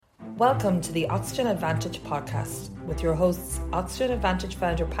Welcome to the Oxygen Advantage podcast with your hosts, Oxygen Advantage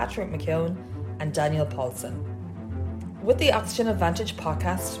founder Patrick McKeown and Daniel Paulson. With the Oxygen Advantage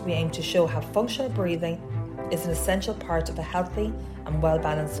podcast, we aim to show how functional breathing is an essential part of a healthy and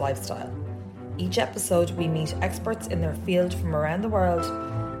well-balanced lifestyle. Each episode, we meet experts in their field from around the world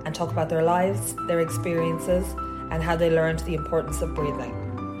and talk about their lives, their experiences, and how they learned the importance of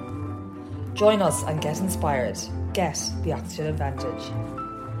breathing. Join us and get inspired. Get the Oxygen Advantage.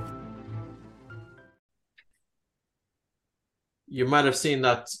 You might have seen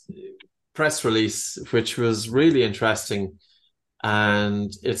that press release, which was really interesting. And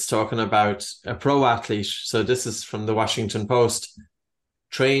it's talking about a pro athlete. So this is from the Washington Post,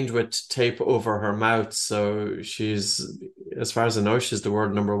 trained with tape over her mouth. So she's, as far as I know, she's the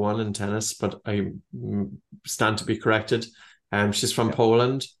world number one in tennis, but I stand to be corrected. She's from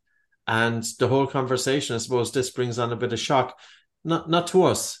Poland. And the whole conversation, I suppose this brings on a bit of shock, not to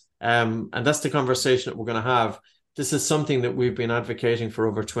us. And that's the conversation that we're going to have. This is something that we've been advocating for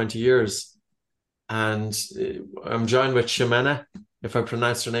over 20 years. And I'm joined with Ximena, if I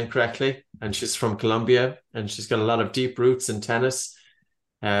pronounced her name correctly, and she's from Colombia, and she's got a lot of deep roots in tennis.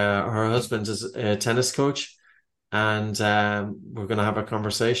 Her husband is a tennis coach, and we're going to have a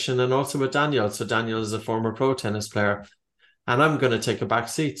conversation, and also with Daniel. So Daniel is a former pro tennis player, and I'm going to take a back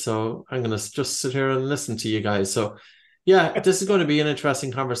seat. So I'm going to just sit here and listen to you guys. So yeah, this is going to be an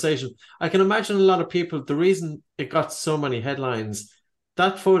interesting conversation. I can imagine a lot of people, the reason it got so many headlines,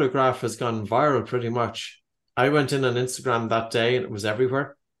 that photograph has gone viral pretty much. I went in on Instagram that day and it was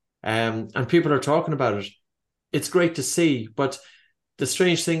everywhere. And people are talking about it. It's great to see. But the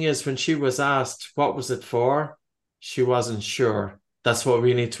strange thing is when she was asked, what was it for? She wasn't sure. That's what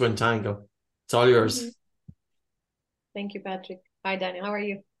we need to untangle. It's all yours. Thank you, Patrick. Hi, Daniel. How are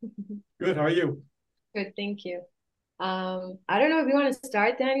you? Good. How are you? Good. Thank you. I don't know if you want to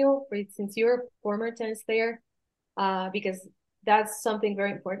start, Daniel, since you're a former tennis player, because that's something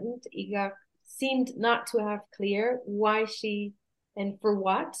very important. Iga seemed not to have clear why she and for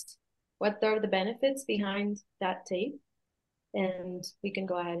what are the benefits behind that tape, and we can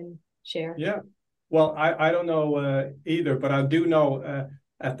go ahead and share. Yeah, well, I don't know either, but I do know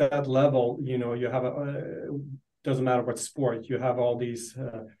at that level, you know, you have doesn't matter what sport, you have all these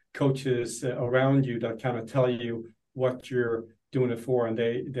coaches around you that kind of tell you what you're doing it for, and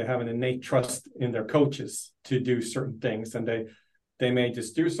they have an innate trust in their coaches to do certain things, and they may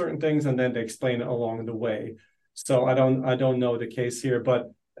just do certain things and then they explain it along the way. So I don't know the case here,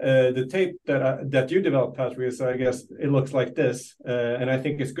 but the tape that you developed, Patrick, is, I guess it looks like this, and I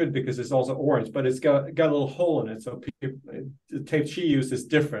think it's good because it's also orange, but it's got a little hole in it, so the tape she used is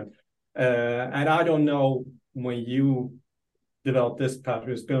different. And I don't know when you developed this,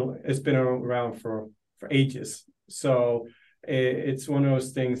 Patrick. It's been around for ages. So it's one of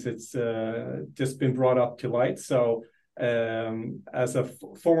those things. It's just been brought up to light. So as a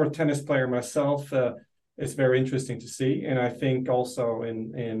former tennis player myself, it's very interesting to see. And I think also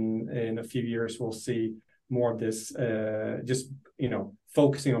in a few years we'll see more of this. Just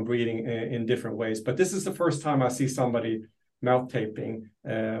focusing on breathing in different ways. But this is the first time I see somebody mouth taping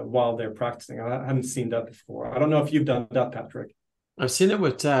while they're practicing. I haven't seen that before. I don't know if you've done that, Patrick. I've seen it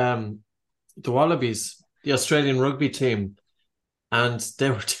with the Wallabies, the Australian rugby team, and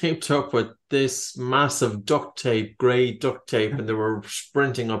they were taped up with this massive grey duct tape, and they were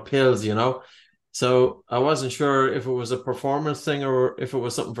sprinting up hills, you know. So I wasn't sure if it was a performance thing or if it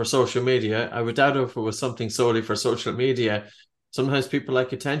was something for social media. I would doubt if it was something solely for social media. Sometimes people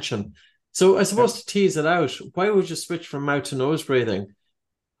like attention. So I suppose to tease it out, why would you switch from mouth to nose breathing?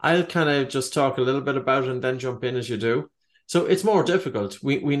 I'll kind of just talk a little bit about it and then jump in as you do. So it's more difficult.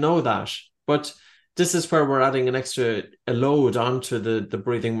 We know that, but this is where we're adding a load onto the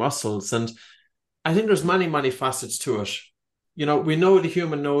breathing muscles. And I think there's many facets to it. You know, we know the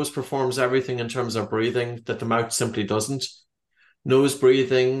human nose performs everything in terms of breathing that the mouth simply doesn't. Nose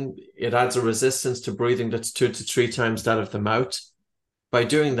breathing, it adds a resistance to breathing that's 2 to 3 times that of the mouth. By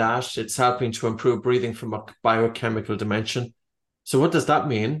doing that, it's helping to improve breathing from a biochemical dimension. So what does that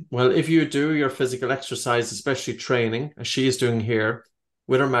mean? Well, if you do your physical exercise, especially training, as she is doing here,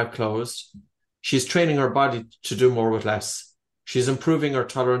 with her mouth closed, she's training her body to do more with less. She's improving her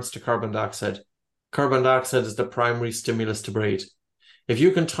tolerance to carbon dioxide. Carbon dioxide is the primary stimulus to breathe. If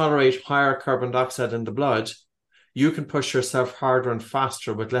you can tolerate higher carbon dioxide in the blood, you can push yourself harder and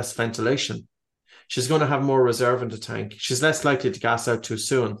faster with less ventilation. She's going to have more reserve in the tank. She's less likely to gas out too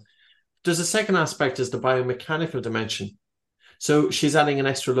soon. There's a second aspect, is the biomechanical dimension. So she's adding an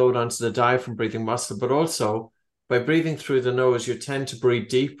extra load onto the diaphragm breathing muscle, but also by breathing through the nose, you tend to breathe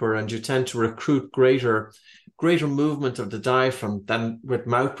deeper and you tend to recruit greater movement of the diaphragm than with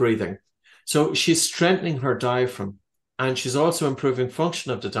mouth breathing. So she's strengthening her diaphragm, and she's also improving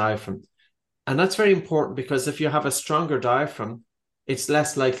function of the diaphragm. And that's very important, because if you have a stronger diaphragm, it's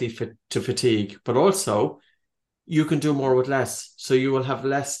less likely to fatigue, but also you can do more with less. So you will have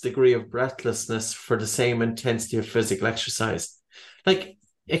less degree of breathlessness for the same intensity of physical exercise. Like,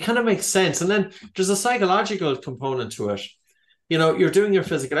 it kind of makes sense. And then there's a psychological component to it. You know, you're doing your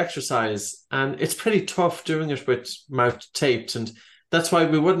physical exercise and it's pretty tough doing it with mouth taped. And that's why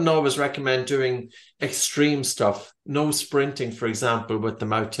we wouldn't always recommend doing extreme stuff. No sprinting, for example, with the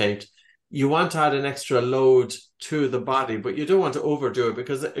mouth taped. You want to add an extra load to the body, but you don't want to overdo it,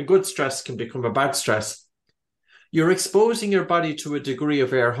 because a good stress can become a bad stress. You're exposing your body to a degree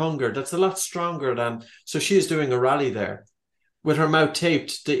of air hunger that's a lot stronger than, so she's doing a rally there. With her mouth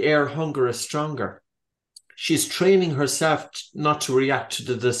taped, the air hunger is stronger. She's training herself not to react to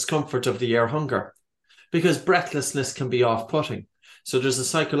the discomfort of the air hunger, because breathlessness can be off-putting. So there's a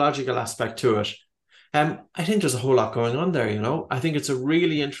psychological aspect to it. I think there's a whole lot going on there, you know. I think it's a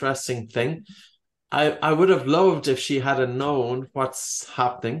really interesting thing. I would have loved if she had known what's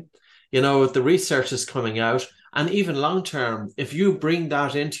happening. You know, the research is coming out, and even long term, if you bring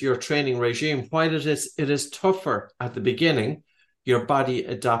that into your training regime, while it is tougher at the beginning, your body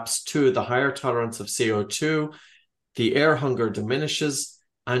adapts to the higher tolerance of CO2, the air hunger diminishes,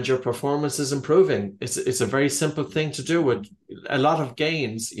 and your performance is improving. It's a very simple thing to do with a lot of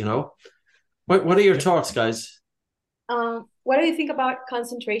gains, you know. What are your thoughts, guys? What do you think about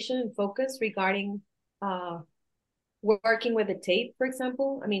concentration and focus regarding working with a tape, for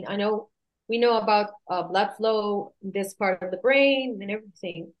example? I mean, we know about blood flow in this part of the brain and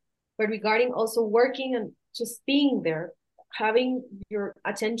everything, but regarding also working and just being there, having your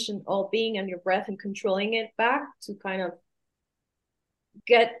attention all being on your breath and controlling it back to kind of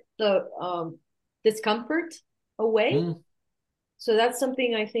get the discomfort away. So that's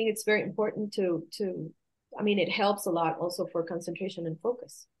something I think it's very important to I mean, it helps a lot also for concentration and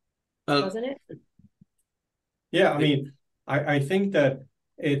focus, doesn't it? Yeah, I mean, I think that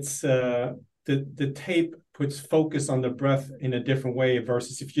it's the tape puts focus on the breath in a different way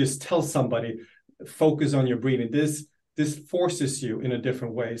versus if you just tell somebody, focus on your breathing. This forces you in a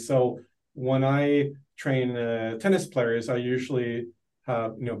different way. So when I train tennis players, I usually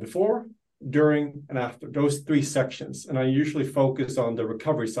have, before, during, and after, those three sections. And I usually focus on the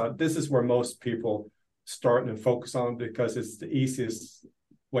recovery side. This is where most people start and focus on, because it's the easiest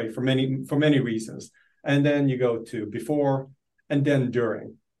way for many reasons. And then you go to before and then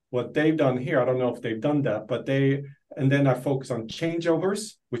during. What they've done here, I don't know if they've done that, but and then I focus on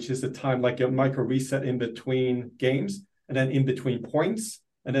changeovers, which is the time, like a micro reset in between games, and then in between points,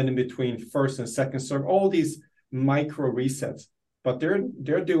 and then in between first and second serve, all these micro resets. But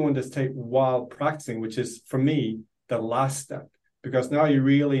they're doing this tape while practicing, which is, for me, the last step, because now you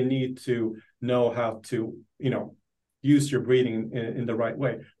really need to know how to, use your breathing in the right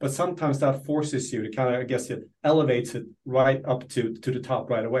way. But sometimes that forces you to kind of, I guess, it elevates it right up to the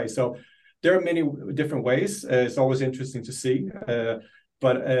top right away. So there are many different ways. It's always interesting to see.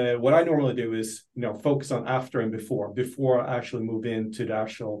 But what I normally do is, focus on after and before I actually move into the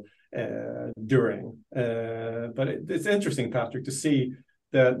actual during. But it's interesting, Patrick, to see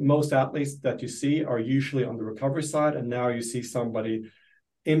that most athletes that you see are usually on the recovery side, and now you see somebody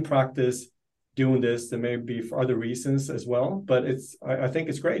in practice doing this. There may be for other reasons as well, but I think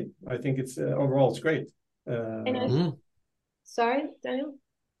it's great. I think it's overall it's great. Sorry, Daniel.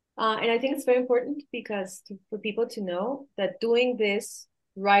 And I think it's very important because for people to know that doing this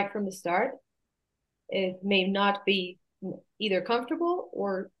right from the start, it may not be either comfortable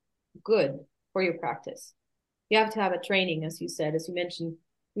or good for your practice. You have to have a training, as you said, as you mentioned.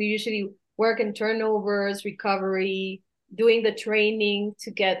 We usually work in turnovers, recovery, doing the training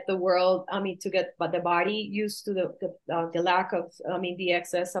to get to get the body used to the lack of, the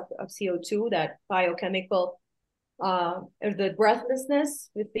excess of CO2, that biochemical, or the breathlessness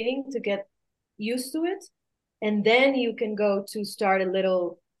with breathing, to get used to it. And then you can go to start a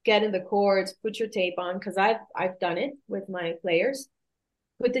little, get in the courts, put your tape on, because I've done it with my players.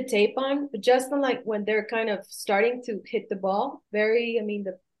 Put the tape on, but just on like when they're kind of starting to hit the ball,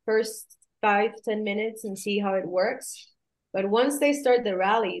 the first 5-10 minutes, and see how it works. But once they start the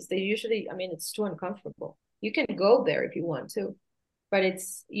rallies, they usually, it's too uncomfortable. You can go there if you want to, but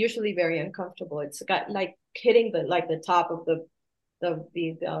it's usually very uncomfortable. It's got like hitting the top of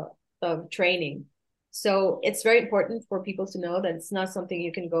the training. So it's very important for people to know that it's not something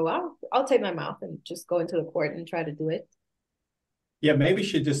you can go out. I'll tape my mouth and just go into the court and try to do it. Yeah, maybe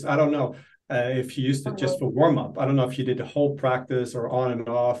she just, I don't know. if she used it just for warm up. I don't know if she did the whole practice or on and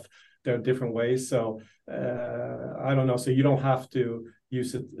off. There are different ways. So I don't know. So you don't have to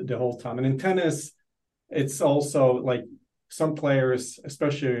use it the whole time. And in tennis, it's also like some players,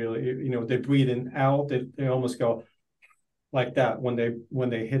 especially, they breathe in out. They almost go like that when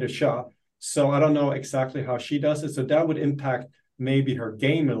they hit a shot. So I don't know exactly how she does it. So that would impact maybe her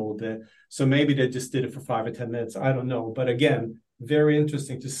game a little bit. So maybe they just did it for 5 or 10 minutes. I don't know. But again, very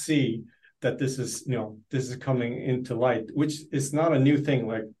interesting to see that this is coming into light, which is not a new thing.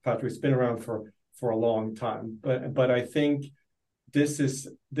 Like Patrick, it's been around for a long time. But I think this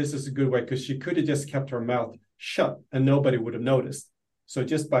is a good way, because she could have just kept her mouth shut and nobody would have noticed. So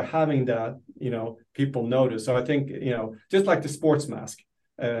just by having that, people notice. So I think, just like the sports mask,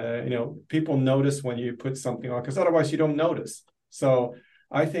 people notice when you put something on, because otherwise you don't notice. So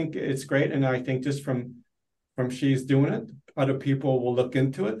I think it's great. And I think just from she's doing it, other people will look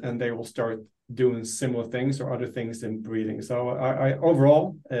into it and they will start doing similar things or other things in breathing. So I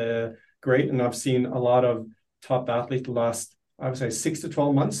overall, great. And I've seen a lot of top athletes the last, I would say 6 to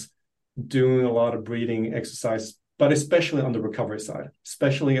 12 months doing a lot of breathing exercise, but especially on the recovery side.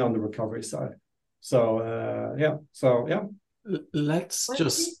 So, yeah. Let's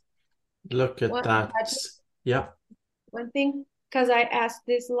just look at that. Yeah. One thing, because I asked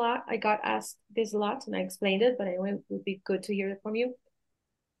this a lot, I got asked this a lot and I explained it, but anyway, it would be good to hear it from you.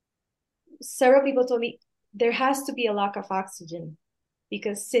 Several people told me there has to be a lack of oxygen,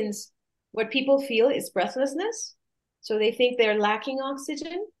 because since what people feel is breathlessness, so they think they're lacking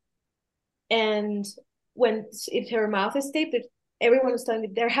oxygen. And if her mouth is taped, everyone is telling me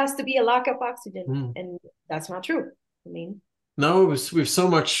there has to be a lack of oxygen, and that's not true. No, we've so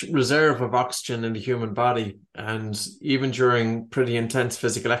much reserve of oxygen in the human body, and even during pretty intense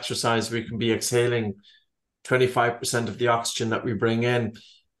physical exercise, we can be exhaling 25% of the oxygen that we bring in.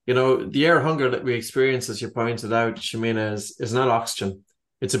 The air hunger that we experience, as you pointed out, Shamina, is not oxygen.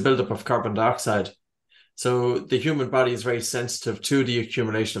 It's a buildup of carbon dioxide. So the human body is very sensitive to the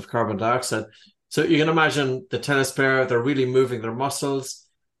accumulation of carbon dioxide. So you can imagine the tennis player, they're really moving their muscles.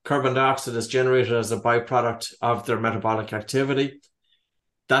 Carbon dioxide is generated as a byproduct of their metabolic activity.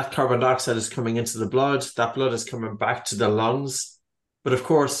 That carbon dioxide is coming into the blood. That blood is coming back to the lungs. But of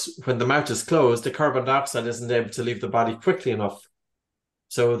course, when the mouth is closed, the carbon dioxide isn't able to leave the body quickly enough.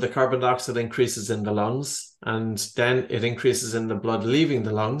 So the carbon dioxide increases in the lungs, and then it increases in the blood leaving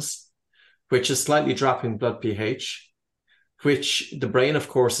the lungs, which is slightly dropping blood pH, which the brain, of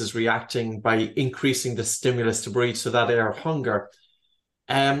course, is reacting by increasing the stimulus to breathe, so that air of hunger.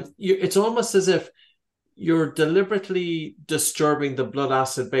 It's almost as if you're deliberately disturbing the blood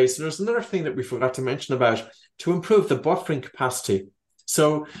acid base. And there's another thing that we forgot to mention about, to improve the buffering capacity.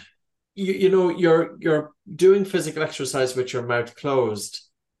 So, you're doing physical exercise with your mouth closed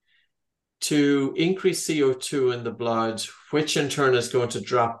to increase CO2 in the blood, which in turn is going to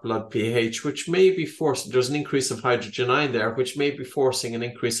drop blood pH, which may be forcing, there's an increase of hydrogen ion there, which may be forcing an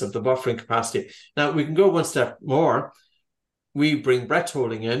increase of the buffering capacity. Now, we can go one step more. We bring breath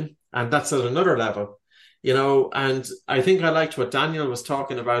holding in, and that's at another level, and I think I liked what Daniel was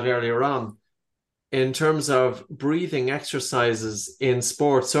talking about earlier on in terms of breathing exercises in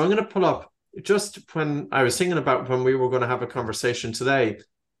sports. So I'm going to pull up, just when I was thinking about when we were going to have a conversation today,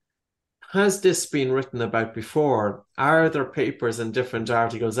 has this been written about before? Are there papers and different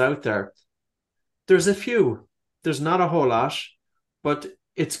articles out there? There's a few. There's not a whole lot, but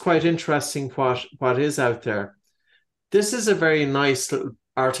it's quite interesting what is out there. This is a very nice little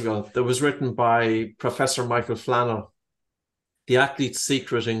article that was written by Professor Michael Flannel, The Athlete's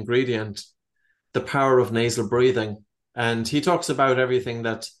Secret Ingredient, The Power of Nasal Breathing. And he talks about everything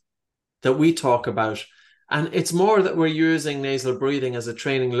that we talk about. And it's more that we're using nasal breathing as a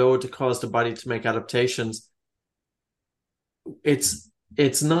training load to cause the body to make adaptations. It's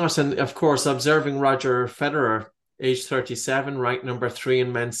not. And of course, observing Roger Federer, age 37, ranked number 3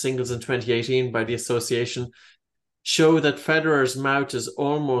 in men's singles in 2018 by the association, show that Federer's mouth is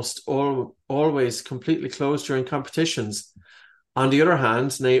almost always completely closed during competitions. On the other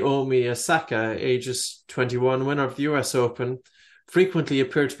hand, Naomi Osaka, ages 21, winner of the US Open, frequently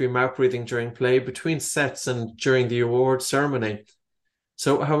appeared to be mouth breathing during play, between sets and during the award ceremony.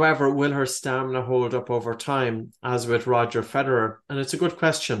 So, however, will her stamina hold up over time, as with Roger Federer? And it's a good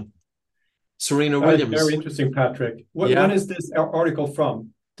question. Serena Williams. Very interesting, Patrick. When is this article from?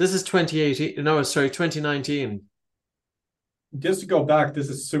 This is 2019. Just to go back, this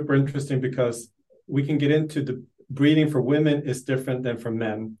is super interesting because we can get into the breathing for women is different than for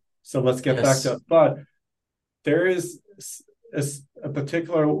men. So let's get back to it. But there is a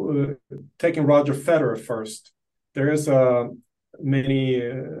particular, taking Roger Federer first, there is a many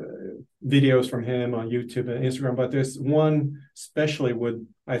videos from him on YouTube and Instagram, but there's one especially with,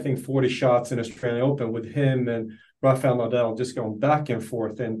 I think, 40 shots in Australian Open with him and Rafael Nadal just going back and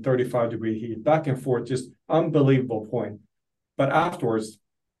forth in 35-degree heat, back and forth, just unbelievable point. But afterwards,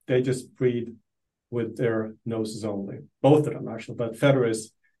 they just breathe with their noses only, both of them actually. But Federer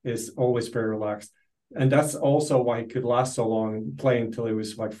is always very relaxed. And that's also why he could last so long and play until he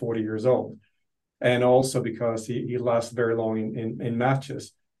was like 40 years old. And also because he lasts very long in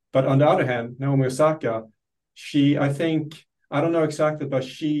matches. But on the other hand, Naomi Osaka, I don't know exactly, but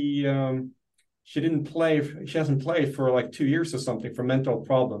she didn't play. She hasn't played for like 2 years or something for mental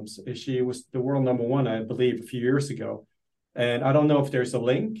problems. She was the world number one, I believe, a few years ago. And I don't know if there's a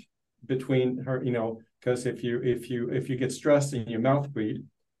link between her, because if you get stressed and your mouth breathe,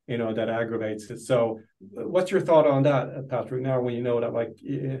 that aggravates it. So what's your thought on that, Patrick, now when you know that, like...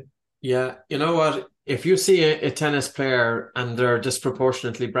 Yeah, you know what? If you see a tennis player and they're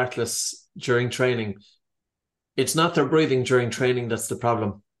disproportionately breathless during training, it's not their breathing during training that's the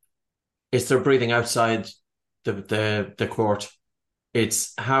problem. It's their breathing outside the court.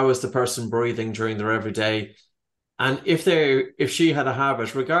 It's how is the person breathing during their everyday. And if she had a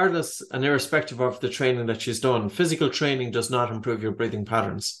habit, regardless and irrespective of the training that she's done, physical training does not improve your breathing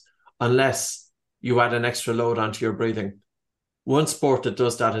patterns unless you add an extra load onto your breathing. One sport that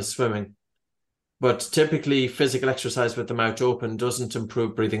does that is swimming. But typically, physical exercise with the mouth open doesn't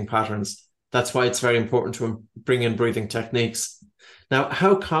improve breathing patterns. That's why it's very important to bring in breathing techniques. Now,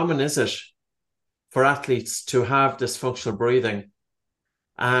 how common is it for athletes to have dysfunctional breathing?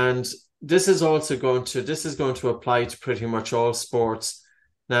 And this is going to apply to pretty much all sports.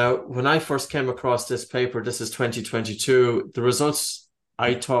 Now, when I first came across this paper, this is 2022, the results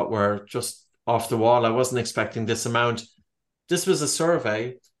I thought were just off the wall. I wasn't expecting this amount. This was a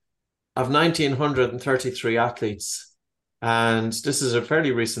survey of 1,933 athletes. And this is a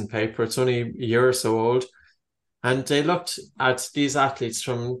fairly recent paper. It's only a year or so old. And they looked at these athletes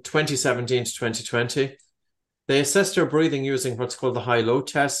from 2017 to 2020. They assessed their breathing using what's called the high-low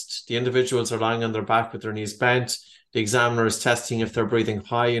test. The individuals are lying on their back with their knees bent. The examiner is testing if they're breathing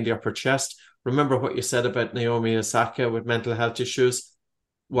high in the upper chest. Remember what you said about Naomi Osaka with mental health issues?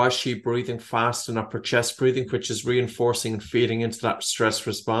 Was she breathing fast in upper chest breathing, which is reinforcing and feeding into that stress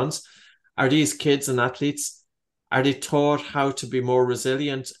response? Are these kids and athletes, are they taught how to be more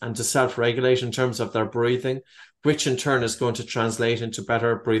resilient and to self-regulate in terms of their breathing, which in turn is going to translate into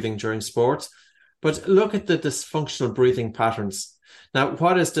better breathing during sports? But look at the dysfunctional breathing patterns. Now,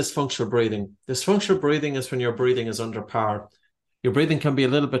 what is dysfunctional breathing? Dysfunctional breathing is when your breathing is under par. Your breathing can be a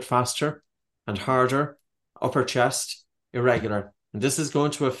little bit faster and harder, upper chest, irregular. And this is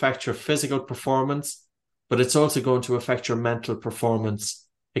going to affect your physical performance, but it's also going to affect your mental performance.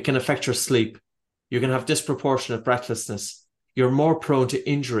 It can affect your sleep. You can have disproportionate breathlessness. You're more prone to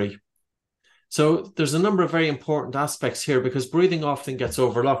injury. So there's a number of very important aspects here because breathing often gets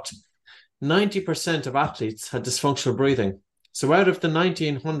overlooked. 90% of athletes had dysfunctional breathing. So out of the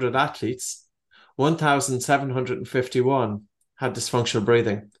 1,900 athletes, 1,751 had dysfunctional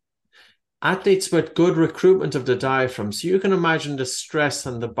breathing. Athletes with good recruitment of the diaphragm. So you can imagine the stress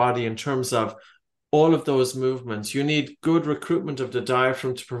on the body in terms of all of those movements. You need good recruitment of the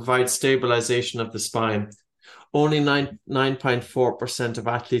diaphragm to provide stabilization of the spine. Only 9.4% of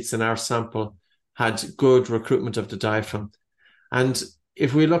athletes in our sample had good recruitment of the diaphragm. And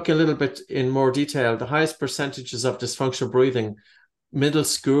if we look a little bit in more detail, the highest percentages of dysfunctional breathing, middle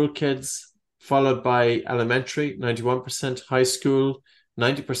school kids, followed by elementary, 91%, high school,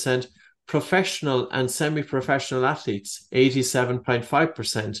 90%, professional and semi-professional athletes,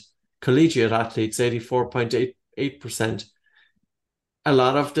 87.5%, collegiate athletes, 84.8%. A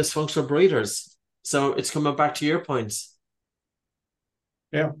lot of dysfunctional breathers. So it's coming back to your points.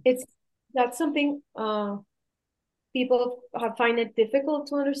 Yeah. That's something people find it difficult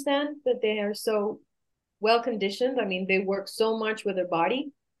to understand, that they are so well conditioned. I mean, they work so much with their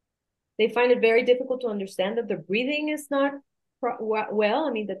body. They find it very difficult to understand that their breathing is not well.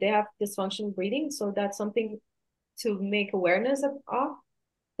 I mean, that they have dysfunctional breathing. So that's something to make awareness of,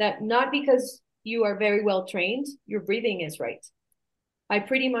 that not because you are very well trained, your breathing is right. I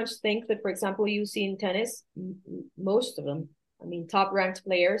pretty much think that, for example, you see in tennis, most of them, I mean, top ranked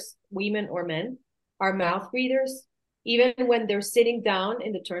players, women or men, are mouth breathers, even when they're sitting down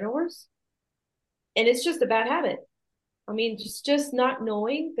in the turnovers. And it's just a bad habit. I mean, just not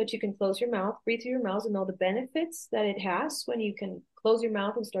knowing that you can close your mouth, breathe through your mouth, and all the benefits that it has when you can close your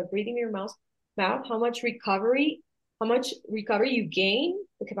mouth and start breathing your mouth, how much recovery you gain,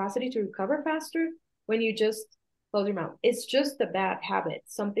 the capacity to recover faster when you just close your mouth. It's just a bad habit,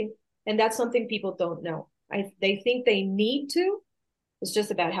 and that's something people don't know. They think they need to, It's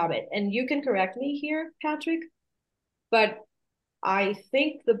just a bad habit. And you can correct me here, Patrick, but I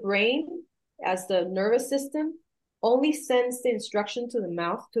think the brain, as the nervous system, only sends the instruction to the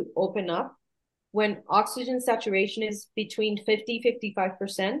mouth to open up when oxygen saturation is between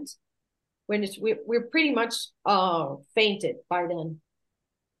 50-55%, when we're pretty much fainted by then.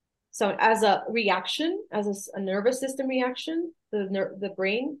 So as a reaction, as a nervous system reaction, the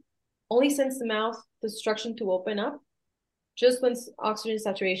brain only sends the mouth the instruction to open up just when oxygen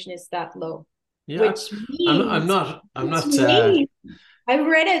saturation is that low. Yeah, Which means I'm not. I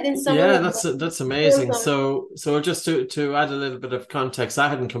read it in some Yeah, of the that's amazing. So just to add a little bit of context, I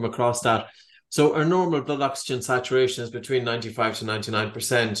hadn't come across that. So our normal blood oxygen saturation is between 95 to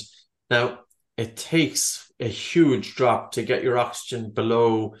 99%. Now, it takes a huge drop to get your oxygen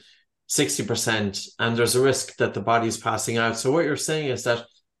below 60%, and there's a risk that the body's passing out. So what you're saying is that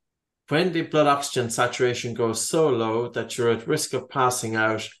when the blood oxygen saturation goes so low that you're at risk of passing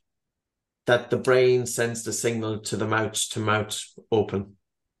out, that the brain sends the signal to the mouth to mouth open.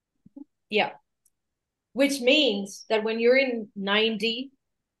 Yeah. Which means that when you're in 90,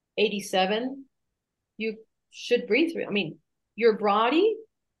 87, you should breathe through. I mean, your body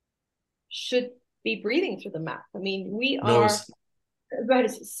should be breathing through the mouth. I mean, we Nose. are,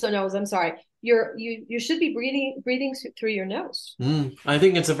 but so nose, I'm sorry. You should be breathing through your nose. I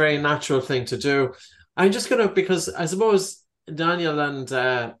think it's a very natural thing to do. I'm just gonna, because I suppose Daniel and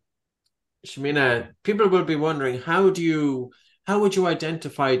Shamina, people will be wondering, how would you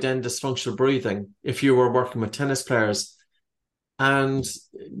identify then dysfunctional breathing if you were working with tennis players? And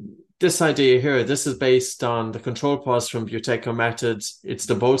this idea here, this is based on the control pause from Buteyko methods. It's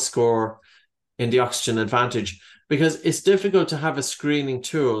the Bolt score in the oxygen advantage, because it's difficult to have a screening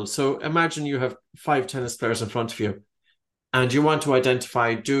tool. So imagine you have 5 tennis players in front of you and you want to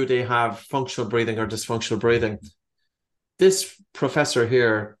identify, do they have functional breathing or dysfunctional breathing? This professor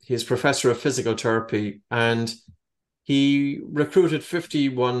here, he's professor of physical therapy, and he recruited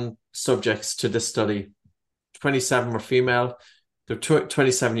 51 subjects to this study. 27 were female. They're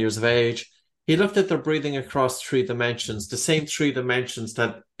 27 years of age. He looked at their breathing across 3 dimensions, the same 3 dimensions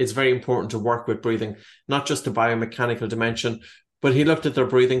that it's very important to work with breathing, not just the biomechanical dimension, but he looked at their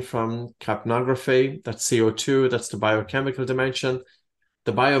breathing from capnography, that's CO2, that's the biochemical dimension,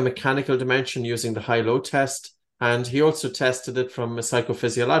 the biomechanical dimension using the high-low test, and he also tested it from a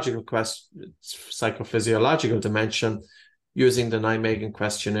psychophysiological dimension using the Nijmegen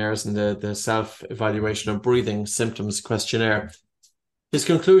questionnaires and the self-evaluation of breathing symptoms questionnaire. His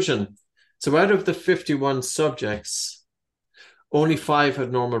conclusion: so out of the 51 subjects, only 5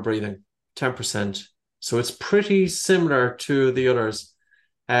 had normal breathing, 10%. So it's pretty similar to the others.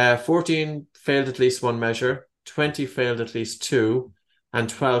 14 failed at least 1 measure, 20 failed at least 2, and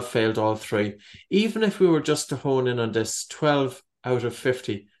 12 failed all 3. Even if we were just to hone in on this, 12 out of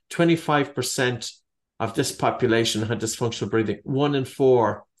 50, 25% of this population had dysfunctional breathing, 1 in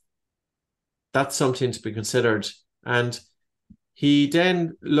 4. That's something to be considered. And he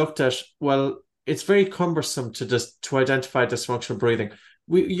then looked at, well, it's very cumbersome to identify dysfunctional breathing.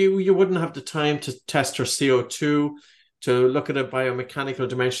 You wouldn't have the time to test your CO2, to look at a biomechanical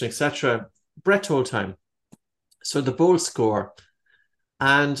dimension, etc. Breath hold time. So the Bolt score.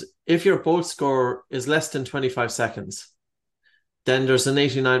 And if your Bolt score is less than 25 seconds, then there's an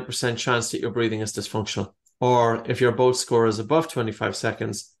 89% chance that your breathing is dysfunctional. Or if your Bolt score is above 25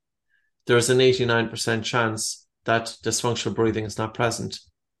 seconds, there's an 89% chance that dysfunctional breathing is not present.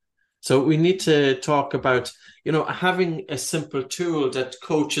 So we need to talk about, having a simple tool that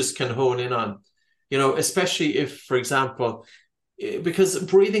coaches can hone in on, especially if, for example, because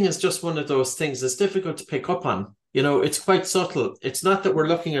breathing is just one of those things that's difficult to pick up on. It's quite subtle. It's not that we're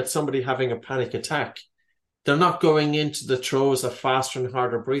looking at somebody having a panic attack. They're not going into the throes of faster and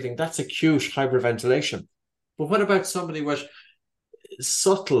harder breathing. That's acute hyperventilation. But what about somebody with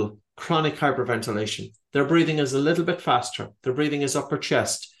subtle chronic hyperventilation? Their breathing is a little bit faster. Their breathing is upper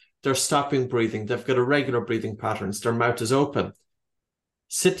chest. They're stopping breathing. They've got irregular breathing patterns. Their mouth is open.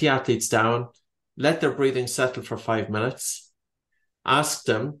 Sit the athletes down. Let their breathing settle for 5 minutes. Ask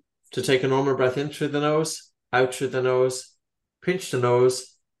them to take a normal breath in through the nose, out through the nose, pinch the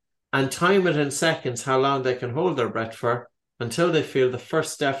nose, and time it in seconds how long they can hold their breath for until they feel the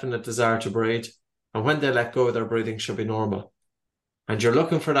first definite desire to breathe. And when they let go, their breathing should be normal. And you're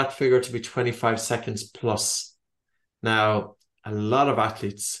looking for that figure to be 25 seconds plus. Now, a lot of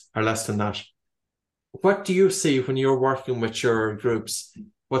athletes are less than that. What do you see when you're working with your groups?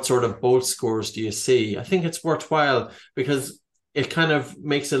 What sort of Bolt scores do you see? I think it's worthwhile because it kind of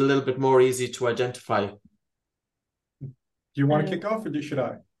makes it a little bit more easy to identify. Do you want to kick off or should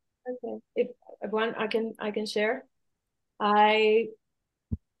I? Okay. If one, I can share. I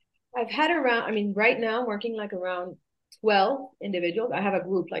I've had around, I mean, right now I'm working like around 12 individuals. I have a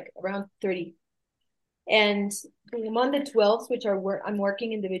group like around 30. And among the 12s, which are where I'm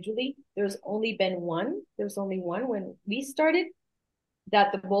working individually, there's only one when we started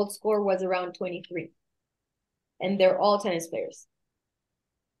that the bolt score was around 23. And they're all tennis players.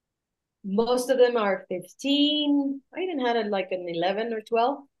 Most of them are 15. I even had like an 11 or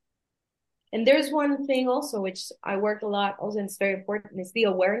 12. And there's one thing also, which I work a lot also, and it's very important, is the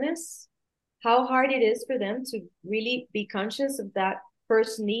awareness, how hard it is for them to really be conscious of that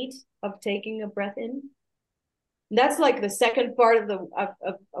first need of taking a breath in. That's like the second part of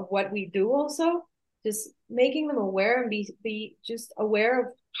of what we do also, just making them aware and be just aware of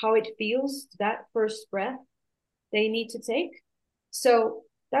how it feels, that first breath they need to take. So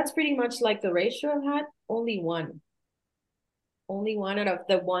that's pretty much like the ratio I've had. Only one out of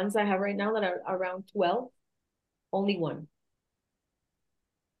the ones I have right now that are around 12, only one.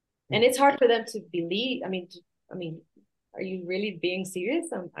 And it's hard for them to believe. I mean, are you really being serious?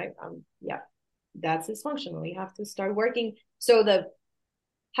 Yeah, that's dysfunctional. We have to start working. So the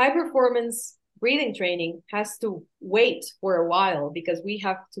high performance breathing training has to wait for a while because we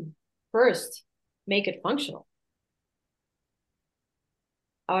have to first make it functional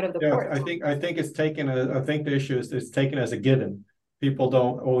out of the course. I think it's taken. I think the issue is it's taken as a given. People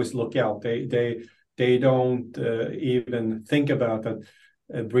don't always look out. They don't even think about that.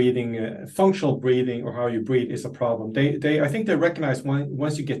 Breathing, functional breathing, or how you breathe is a problem. I think they recognize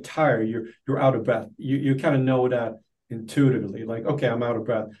once you get tired, you're out of breath. You kind of know that intuitively, like, okay, I'm out of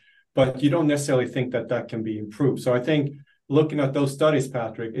breath, but you don't necessarily think that can be improved. So I think looking at those studies,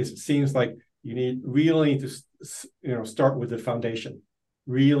 Patrick, it seems like you really need to start with the foundation.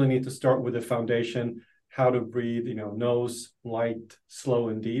 Really need to start with the foundation, how to breathe, nose, light, slow,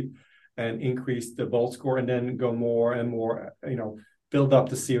 and deep, and increase the bolt score, and then go more and more, build up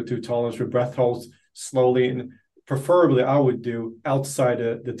the CO2 tolerance with breath holds slowly, and preferably I would do outside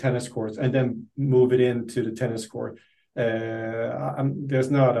the tennis courts and then move it into the tennis court.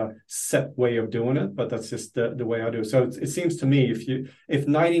 There's not a set way of doing it, but that's just the way I do it. So it seems to me if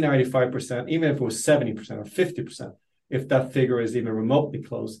 95%, even if it was 70% or 50%, if that figure is even remotely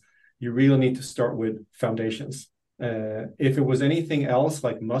close, you really need to start with foundations. If it was anything else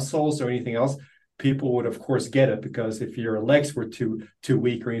like muscles or anything else, people would of course get it, because if your legs were too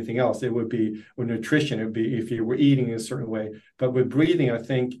weak or anything else, it would be, or nutrition, it would be if you were eating in a certain way. But with breathing, I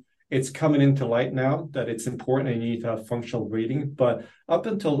think it's coming into light now that it's important and you need to have functional breathing. But up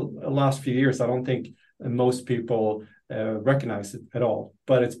until the last few years, I don't think most people recognize it at all.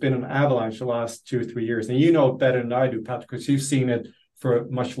 But it's been an avalanche the last 2 or 3 years. And you know better than I do, Patrick, because you've seen it for a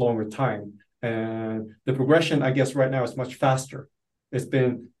much longer time. And the progression, I guess, right now is much faster. It's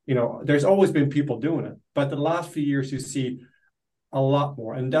been, there's always been people doing it, but the last few years you see a lot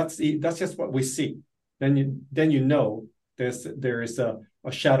more, and that's just what we see. Then you know there is a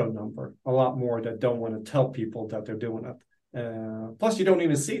shadow number, a lot more that don't want to tell people that they're doing it. Plus, you don't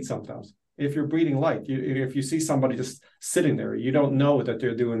even see it sometimes. If you're breathing light, if you see somebody just sitting there, you don't know that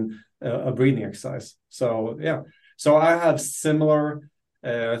they're doing a breathing exercise. So yeah, so I have similar.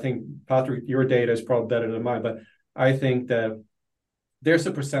 I think, Patrick, your data is probably better than mine, but I think that there's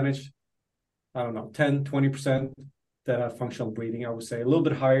a percentage, I don't know, 10, 20% that have functional breathing. I would say a little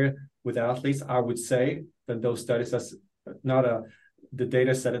bit higher with athletes, I would say, than those studies. That's not the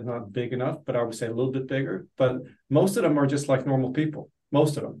data set is not big enough, but I would say a little bit bigger. But most of them are just like normal people,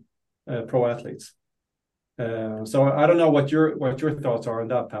 most of them, pro athletes. So I don't know what your thoughts are on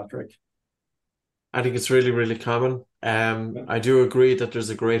that, Patrick. I think it's really, really common. I do agree that there's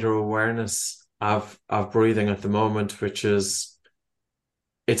a greater awareness of breathing at the moment, which is,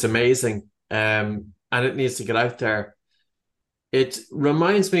 it's amazing. And it needs to get out there. It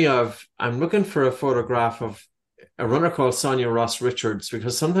reminds me of, I'm looking for a photograph of a runner called Sonia Ross Richards,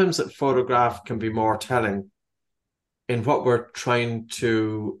 because sometimes a photograph can be more telling in what we're trying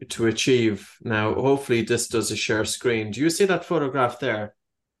to achieve. Now, hopefully this does a share screen. Do you see that photograph there?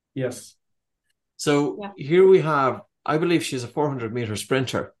 Yes. So Here we have, I believe she's a 400-meter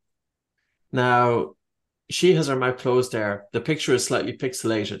sprinter. Now, she has her mouth closed there. The picture is slightly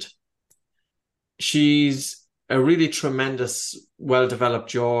pixelated. She's a really tremendous, well-developed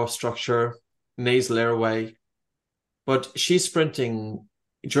jaw structure, nasal airway, but she's sprinting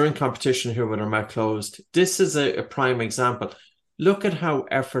during competition here with her mouth closed. This is a prime example. Look at how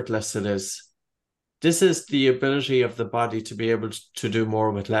effortless it is. This is the ability of the body to be able to do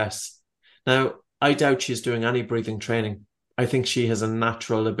more with less. Now, I doubt she's doing any breathing training. I think she has a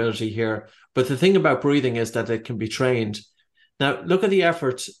natural ability here. But the thing about breathing is that it can be trained. Now, look at the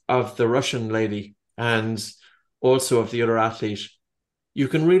effort of the Russian lady and also of the other athlete. you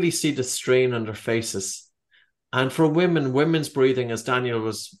can really see the strain on their faces. And for women, women's breathing, as Daniel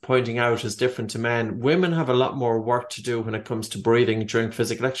was pointing out, is different to men. Women have a lot more work to do when it comes to breathing during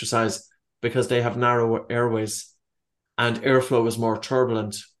physical exercise because they have narrow airways and airflow is more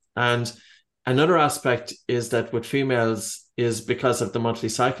turbulent. And another aspect is that with females is because of the monthly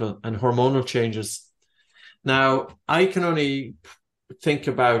cycle and hormonal changes. Now, I can only think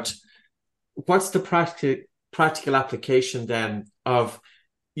about what's the practical application then of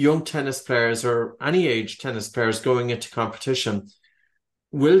young tennis players or any age tennis players going into competition.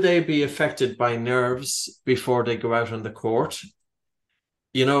 Will they be affected by nerves before they go out on the court?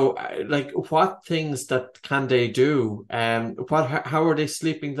 You know, like what things that can they do? How are they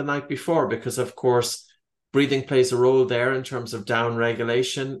sleeping the night before? Because of course, breathing plays a role there in terms of down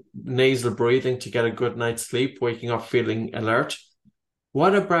regulation, nasal breathing to get a good night's sleep, waking up feeling alert.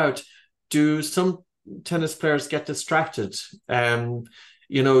 What about, do some tennis players get distracted?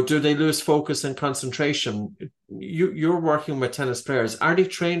 You know, do they lose focus and concentration? You're working with tennis players. Are they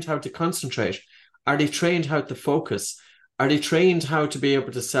trained how to concentrate? Are they trained how to focus? Are they trained how to be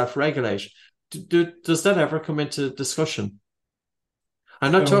able to self-regulate? Does that ever come into discussion?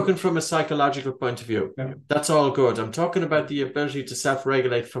 I'm not talking from a psychological point of view. Yeah. That's all good. I'm talking about the ability to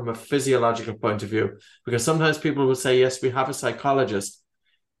self-regulate from a physiological point of view, because sometimes people will say, yes, we have a psychologist.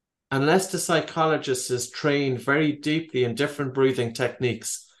 Unless the psychologist is trained very deeply in different breathing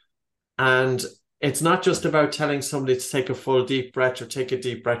techniques, and it's not just about telling somebody to take a full deep breath or take a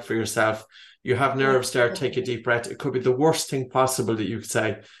deep breath for yourself. You have nerves there, take a deep breath. It could be the worst thing possible that you could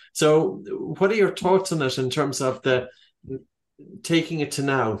say. So what are your thoughts on it in terms of the taking it to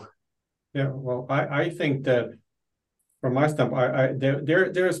now? Yeah, well, I think that from my standpoint,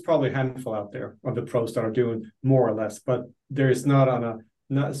 there's probably a handful out there of the pros that are doing more or less, but there's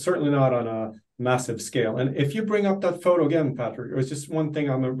certainly not on a massive scale. And if you bring up that photo again, Patrick, it was just one thing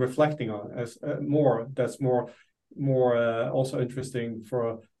I'm reflecting on as that's more also interesting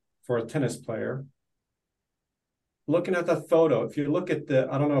for a tennis player. Looking at that photo, if you look at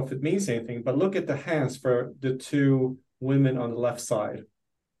I don't know if it means anything, but look at the hands for the two women on the left side,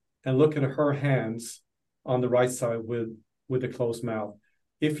 and look at her hands on the right side with a closed mouth.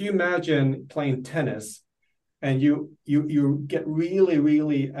 If you imagine playing tennis, and you get really,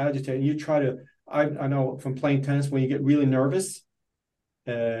 really agitated, and you try to, I know from playing tennis, when you get really nervous,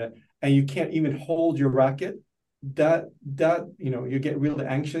 and you can't even hold your racket, that you get really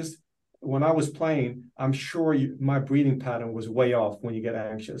anxious. When I was playing, I'm sure my breathing pattern was way off when you get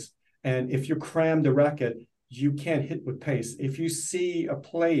anxious. And if you cram the racket, you can't hit with pace. If you see a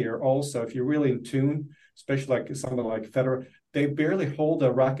player also, if you're really in tune, especially like someone like Federer, they barely hold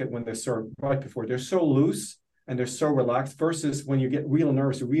a racket when they serve right before. They're so loose and they're so relaxed, versus when you get real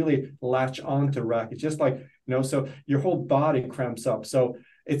nervous, you really latch onto the racket, just like, so your whole body cramps up. So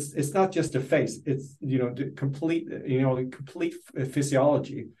it's not just the face, it's, the complete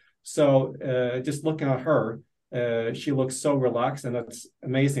physiology. So just looking at her, she looks so relaxed, and that's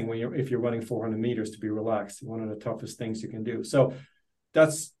amazing if you're running 400 meters to be relaxed. One of the toughest things you can do. So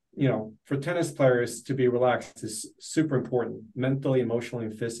that's, for tennis players to be relaxed is super important, mentally, emotionally,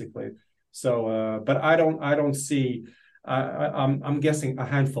 and physically. So, but I don't see. I'm guessing a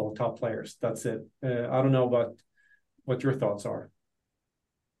handful of top players. That's it. I don't know what your thoughts are.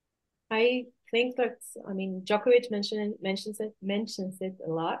 I think Djokovic mentions it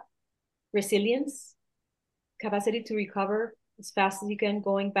a lot. Resilience, capacity to recover as fast as you can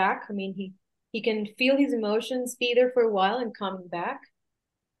going back. He can feel his emotions, be there for a while, and coming back.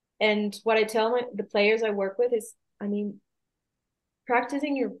 And what I tell the players I work with is,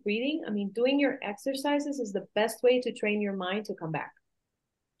 practicing your breathing, doing your exercises is the best way to train your mind to come back.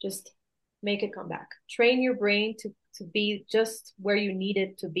 Just make it come back. Train your brain to be just where you need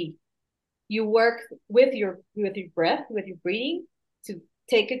it to be. You work with your breath, with your breathing, to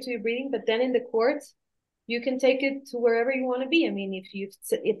take it to your breathing, but then in the court, you can take it to wherever you want to be.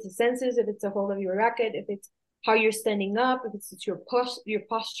 It's the senses, if it's a hold of your racket, if it's how you're standing up, if it's your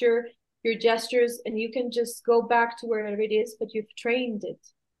posture, your gestures, and you can just go back to wherever it is, but you've trained it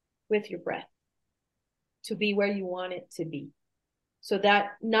with your breath to be where you want it to be. So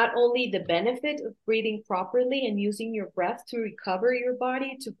that not only the benefit of breathing properly and using your breath to recover your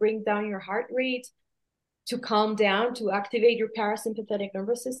body, to bring down your heart rate, to calm down, to activate your parasympathetic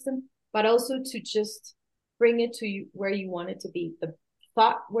nervous system, but also to just bring it to you where you want it to be, the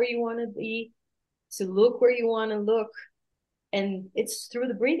thought where you want to be, to look where you want to look. And it's through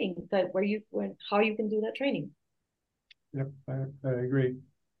the breathing how you can do that training. Yep, I agree.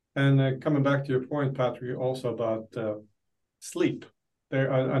 And coming back to your point, Patrick, also about sleep.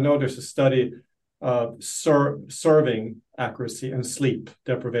 I know there's a study of serving accuracy and sleep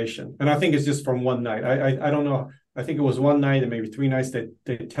deprivation. And I think it's just from one night. I don't know. I think it was one night and maybe 3 nights that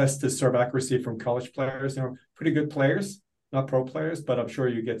they tested serve accuracy from college players, pretty good players, not pro players, but I'm sure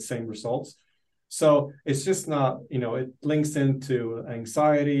you get same results. So it's just not, it links into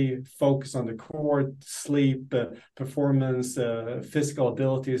anxiety, focus on the court, sleep, performance, physical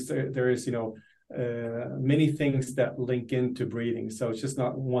abilities. There is, many things that link into breathing. So it's just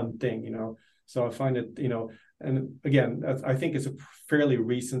not one thing, So I find it, and again, I think it's a fairly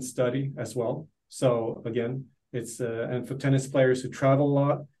recent study as well. So again, it's and for tennis players who travel a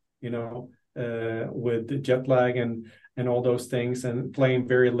lot, with jet lag and all those things, and playing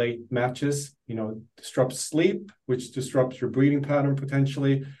very late matches, disrupts sleep, which disrupts your breathing pattern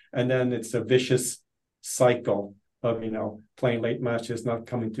potentially, and then it's a vicious cycle of playing late matches, not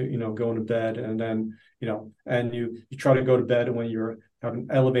coming to going to bed, and then and you try to go to bed when you're having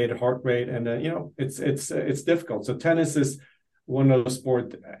elevated heart rate, and then it's difficult. So tennis is one of those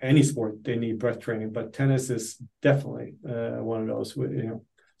sports. Any sport they need breath training, but tennis is definitely one of those.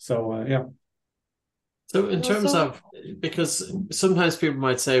 So yeah. So in terms of, because sometimes people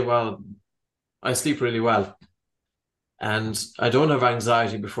might say, well, I sleep really well and I don't have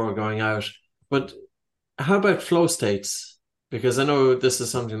anxiety before going out, but how about flow states? Because I know this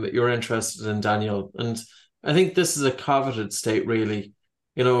is something that you're interested in, Daniel, and I think this is a coveted state, really.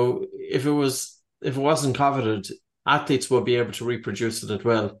 If it wasn't coveted, athletes will be able to reproduce it at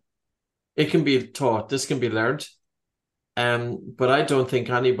will. It can be taught, this can be learned. But I don't think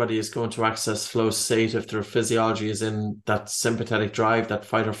anybody is going to access flow state if their physiology is in that sympathetic drive, that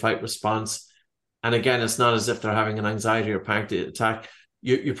fight or flight response. And again, it's not as if they're having an anxiety or panic attack.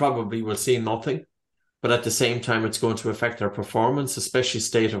 You probably will see nothing, but at the same time, it's going to affect their performance, especially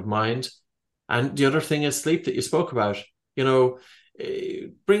state of mind. And the other thing is sleep that you spoke about.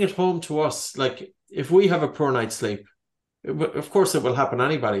 Bring it home to us. Like, if we have a poor night's sleep, of course it will happen to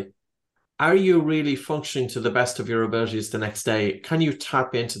anybody. Are you really functioning to the best of your abilities the next day? Can you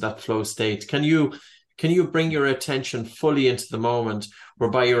tap into that flow state? Can you bring your attention fully into the moment,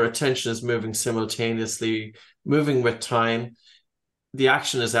 whereby your attention is moving simultaneously, moving with time? The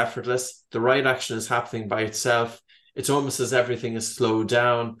action is effortless. The right action is happening by itself. It's almost as everything is slowed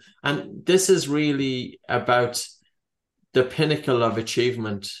down. And this is really about the pinnacle of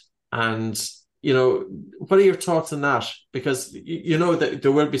achievement. And what are your thoughts on that? Because that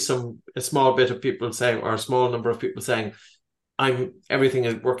there will be a small bit of people saying, or a small number of people saying, everything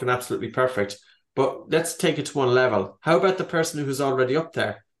is working absolutely perfect. But let's take it to one level. How about the person who's already up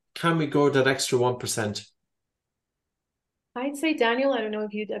there? Can we go that extra 1%? I'd say, Daniel, I don't know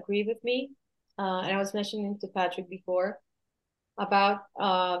if you'd agree with me. And I was mentioning to Patrick before about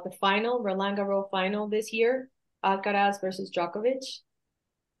the final, Roland Garros final this year, Alcaraz versus Djokovic,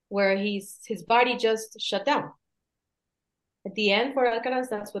 where his body just shut down. At the end for Alcaraz,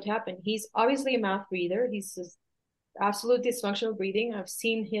 that's what happened. He's obviously a mouth breather. He's just absolute dysfunctional breathing. I've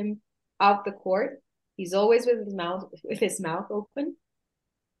seen him out the court. He's always with his mouth open.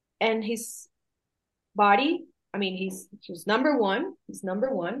 And his body, he's number one. He's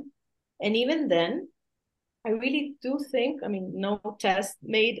number one. And even then, I really do think, no test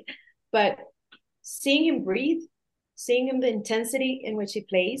made, but seeing him breathe, seeing him the intensity in which he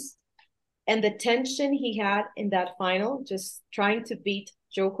plays, and the tension he had in that final, just trying to beat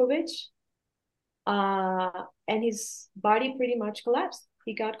Djokovic, and his body pretty much collapsed.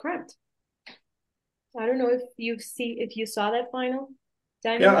 He got cramped. I don't know if you saw that final,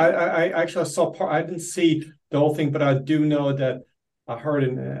 Daniel. Yeah, I actually saw part. I didn't see the whole thing, but I do know that I heard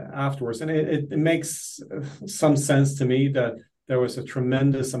it afterwards, and it makes some sense to me that there was a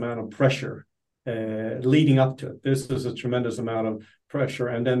tremendous amount of pressure leading up to it. This was a tremendous amount of pressure,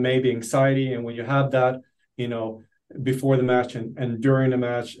 and then maybe anxiety. And when you have that, before the match and during the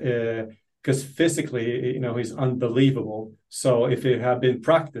match, because physically, he's unbelievable. So if it had been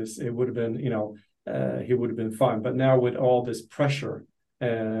practice, it would have been, he would have been fine. But now with all this pressure,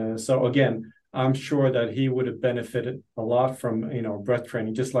 so again, I'm sure that he would have benefited a lot from, breath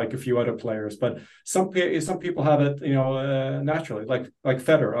training, just like a few other players. But some people have it, naturally, like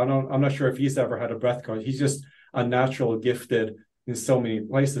Federer. I'm not sure if he's ever had a breath coach. He's just a natural gifted in so many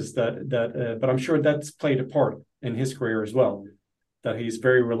places but I'm sure that's played a part in his career as well, that he's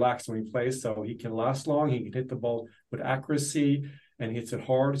very relaxed when he plays, so he can last long. He can hit the ball with accuracy and hits it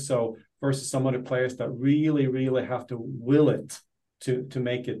hard. So versus some other players that really, really have to will it to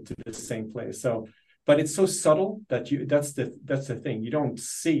make it to the same place. So, but it's so subtle that that's the thing. You don't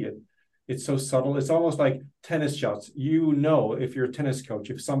see it. It's so subtle. It's almost like tennis shots. If you're a tennis coach,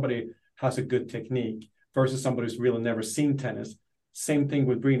 if somebody has a good technique versus somebody who's really never seen tennis, Same thing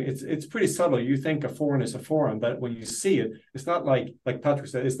with breathing. It's pretty subtle. You think a forehand is a forehand, but when you see it, it's not like Patrick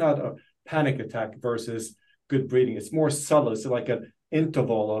said, it's not a panic attack versus good breathing. It's more subtle. It's like an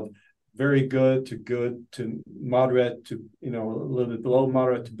interval of very good to moderate to, you know, a little bit below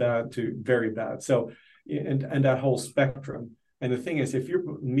moderate to bad to very bad. So, and that whole spectrum. And the thing is, if you're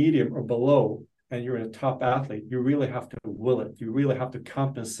medium or below and you're a top athlete, you really have to will it. You really have to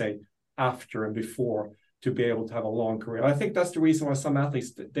compensate after and before to be able to have a long career. I think that's the reason why some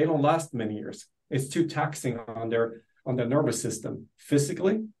athletes, they don't last many years. It's too taxing on their nervous system,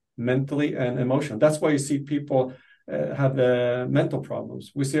 physically, mentally, and emotionally. That's why you see people have mental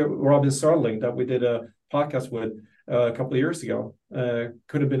problems. We see Robin Sarling that we did a podcast with a couple of years ago.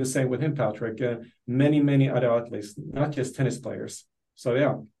 Could have been the same with him, Patrick. Many other athletes, not just tennis players. So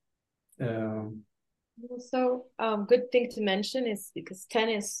yeah. So good thing to mention is because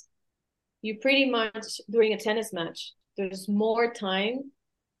tennis, you pretty much during a tennis match, there's more time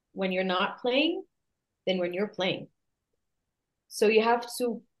when you're not playing than when you're playing. So you have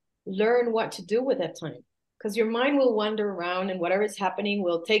to learn what to do with that time, because your mind will wander around and whatever is happening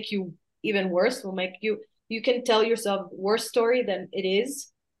will take you even worse, will make you can tell yourself worse story than it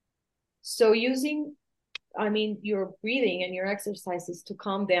is. So using, your breathing and your exercises to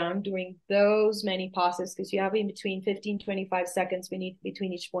calm down during those many pauses, because you have in between 15-25 seconds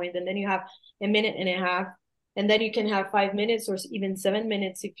between each point, and then you have a minute and a half, and then you can have 5 minutes or even 7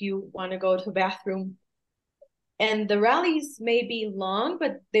 minutes if you want to go to the bathroom. And the rallies may be long,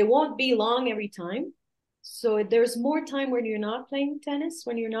 but they won't be long every time. So there's more time when you're not playing tennis,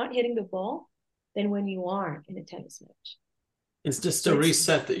 when you're not hitting the ball, than when you are in a tennis match. Is this the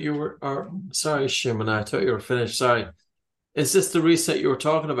reset that you were, or sorry, Shimon, I thought you were finished. Sorry. Is this the reset you were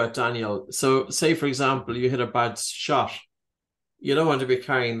talking about, Daniel? So say, for example, you hit a bad shot. You don't want to be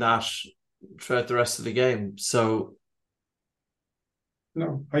carrying that throughout the rest of the game. So.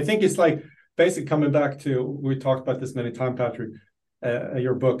 No, I think it's like basically coming back to, we talked about this many times, Patrick,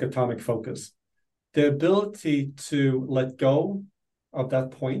 your book, Atomic Focus. The ability to let go of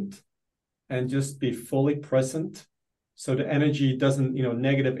that point and just be fully present, so the energy doesn't,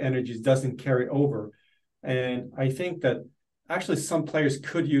 negative energies doesn't carry over. And I think that actually some players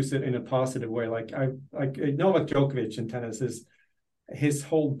could use it in a positive way. Like Novak Djokovic in tennis, is his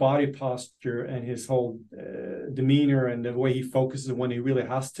whole body posture and his whole demeanor and the way he focuses when he really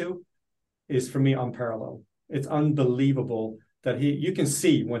has to is, for me, unparalleled. It's unbelievable that you can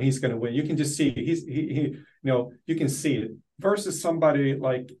see when he's going to win. You can just see you can see it. Versus somebody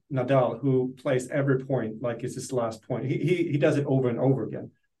like Nadal, who plays every point like it's his last point. He does it over and over again.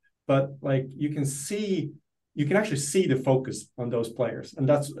 But like you can actually see the focus on those players.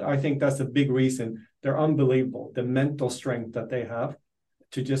 And I think that's a big reason they're unbelievable, the mental strength that they have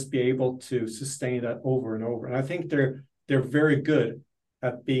to just be able to sustain that over and over. And I think they're very good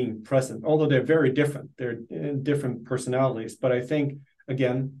at being present, although they're very different. They're different personalities. But I think,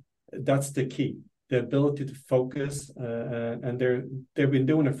 again, that's the key. The ability to focus, and they've been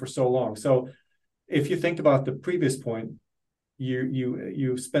doing it for so long. So if you think about the previous point,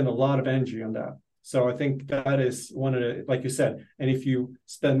 you spend a lot of energy on that. So I think that is one of the, like you said, and if you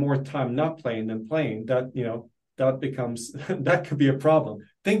spend more time not playing than playing, that becomes that could be a problem.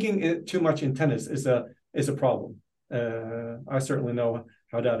 Thinking too much in tennis is a problem. I certainly know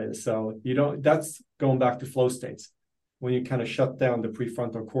how that is. So that's going back to flow states, when you kind of shut down the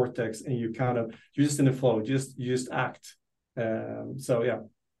prefrontal cortex and you're just in the flow, you just act. So yeah,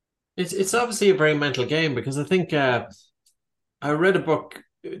 it's obviously a very mental game, because I think I read a book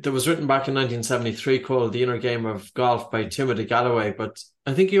that was written back in 1973 called The Inner Game of Golf by Timothy Galloway, but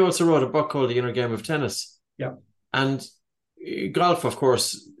I think he also wrote a book called The Inner Game of Tennis. Yeah, and golf, of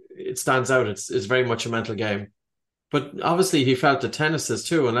course, it stands out. It's very much a mental game, but obviously he felt that tennis is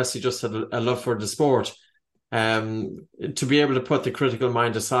too, unless he just had a love for the sport. To be able to put the critical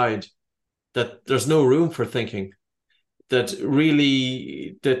mind aside, that there's no room for thinking, that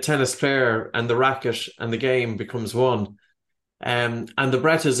really the tennis player and the racket and the game becomes one. And the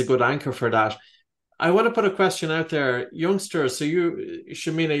breath is a good anchor for that. I want to put a question out there, youngsters. So you,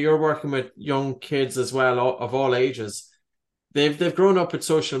 Shamina, you're working with young kids as well, of all ages. They've grown up with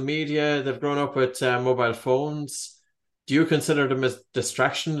social media. They've grown up with mobile phones. Do you consider them a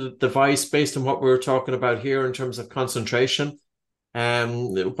distraction device based on what we were talking about here in terms of concentration?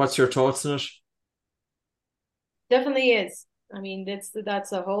 What's your thoughts on it? Definitely is.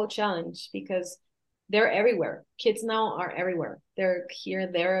 That's a whole challenge, because they're everywhere. Kids now are everywhere. They're here,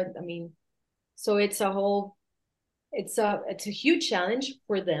 there. So it's a huge challenge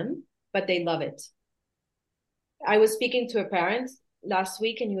for them, but they love it. I was speaking to a parent last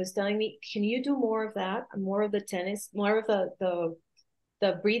week, and he was telling me, "Can you do more of that? More of the tennis, more of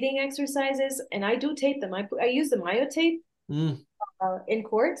the breathing exercises?" And I do tape them. I use the myo tape in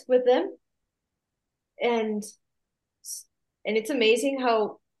court with them, and it's amazing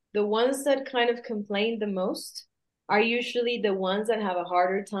how the ones that kind of complain the most are usually the ones that have a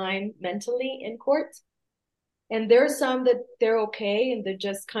harder time mentally in court. And there are some that they're okay and they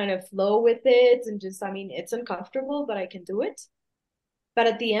just kind of flow with it and just, I mean, it's uncomfortable, but I can do it. But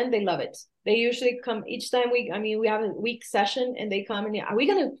at the end, they love it. They usually come each time we have a week session and they come and, are we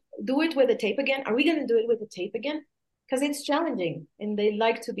going to do it with the tape again? Are we going to do it with the tape again? Because it's challenging and they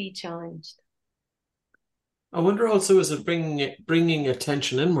like to be challenged. I wonder also, is it bringing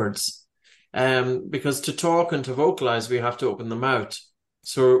attention inwards? Because to talk and to vocalize, we have to open the mouth.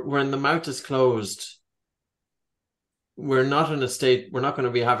 So when the mouth is closed, we're not in a state, we're not going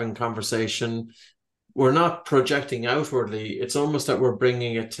to be having conversation. We're not projecting outwardly. It's almost that we're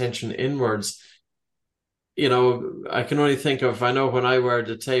bringing attention inwards. You know, I can only think of, I know when I wear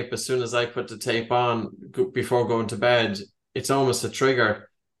the tape, as soon as I put the tape on before going to bed, it's almost a trigger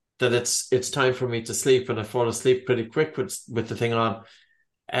that it's time for me to sleep, and I fall asleep pretty quick with the thing on.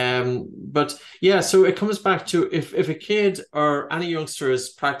 But yeah, so it comes back to if a kid or any youngster is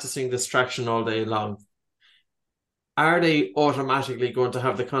practicing distraction all day long, are they automatically going to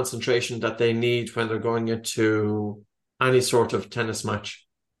have the concentration that they need when they're going into any sort of tennis match?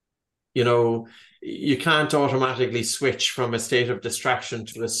 You know, you can't automatically switch from a state of distraction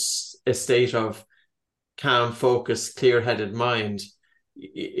to a state of calm, focused, clear-headed mind.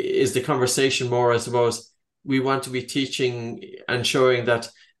 Is the conversation more, I suppose, we want to be teaching and showing that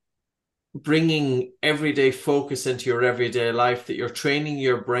bringing everyday focus into your everyday life, that you're training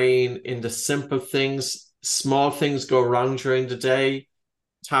your brain in the simple things. Small things go wrong during the day.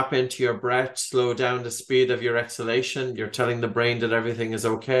 Tap into your breath, slow down the speed of your exhalation. You're telling the brain that everything is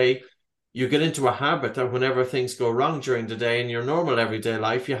okay. You get into a habit that whenever things go wrong during the day in your normal everyday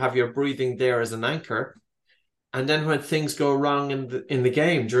life, you have your breathing there as an anchor. And then when things go wrong in the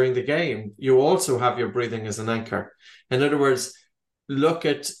game, during the game, you also have your breathing as an anchor. In other words, look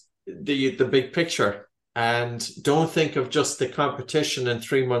at the big picture. And don't think of just the competition in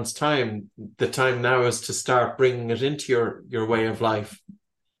 3 months' time. The time now is to start bringing it into your way of life.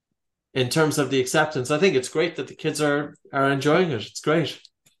 In terms of the acceptance, I think it's great that the kids are enjoying it. It's great.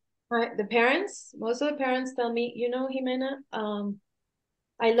 The parents, most of the parents tell me, Jimena,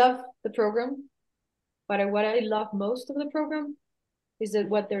 I love the program, but what I love most of the program is that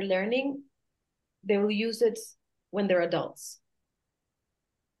what they're learning, they will use it when they're adults.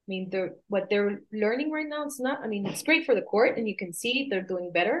 I mean, what they're learning right now, it's great for the court and you can see they're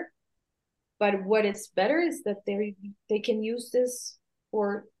doing better. But what is better is that they can use this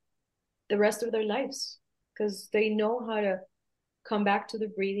for the rest of their lives because they know how to come back to the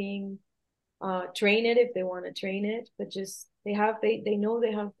breathing, train it if they want to train it, but just they know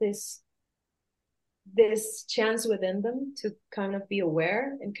they have this chance within them to kind of be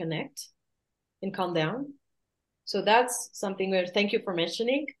aware and connect and calm down. So that's something where thank you for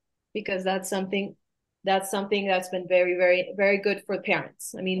mentioning, because that's something that's been very, very, very good for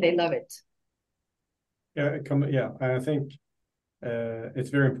parents. I mean, they love it. Yeah, I think it's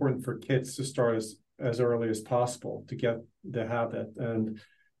very important for kids to start as early as possible to get the habit. And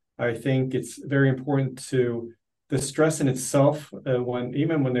I think it's very important to the stress in itself,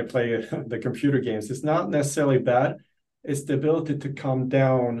 even when they play the computer games, it's not necessarily bad. It's the ability to calm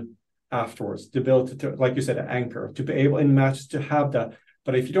down afterwards, the ability to, like you said, anchor, to be able in matches to have that.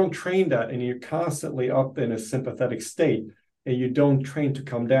 But if you don't train that and you're constantly up in a sympathetic state and you don't train to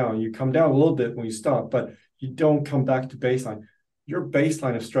come down, you come down a little bit when you stop, but you don't come back to baseline. Your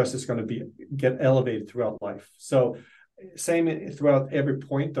baseline of stress is going to get elevated throughout life. So same throughout every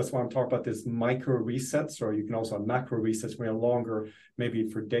point. That's why I'm talking about this micro resets, or you can also have macro resets where you're longer, maybe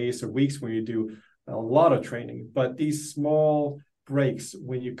for days or weeks when you do a lot of training. But these small breaks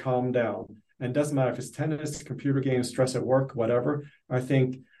when you calm down, and it doesn't matter if it's tennis, computer games, stress at work, whatever. I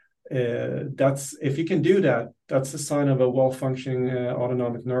think that's, if you can do that, that's a sign of a well-functioning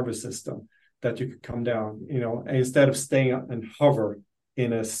autonomic nervous system, that you could come down, instead of staying and hover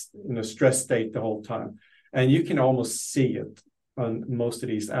in a stress state the whole time. And you can almost see it on most of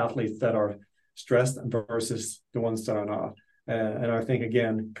these athletes that are stressed versus the ones that are not. And I think,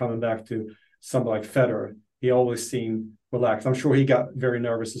 again, coming back to somebody like Federer, he always seemed relaxed. I'm sure he got very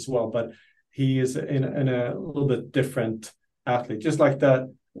nervous as well, but he is in a little bit different athlete, just like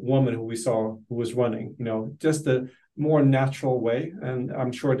that woman who we saw who was running, just a more natural way. And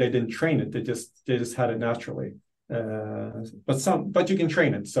I'm sure they didn't train it. They just had it naturally. But you can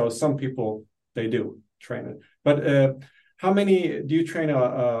train it. So some people, they do train it. But How many do you train?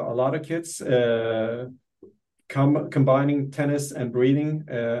 A lot of kids combining tennis and breathing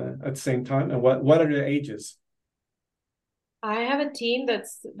at the same time, and what are their ages? I have a team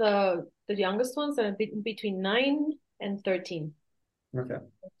that's the youngest ones that are between 9 and 13. Okay.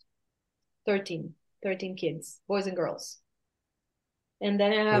 13 kids, boys and girls. And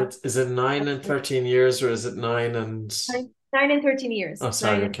then I have Is it 9 and 13 years, or is it 9 and 9 and 13 years. Oh,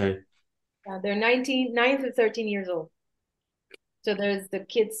 sorry, okay. They're 9 to 13 years old. So there's the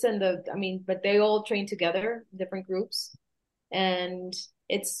kids and but they all train together, different groups. And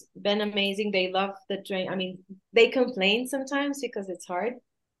it's been amazing. They love the train. They complain sometimes because it's hard.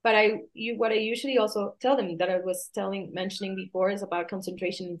 But what I usually also tell them that I was mentioning before is about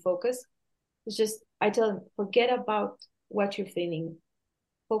concentration and focus. It's just, I tell them, forget about what you're feeling.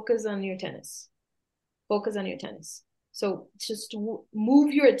 Focus on your tennis. Focus on your tennis. So just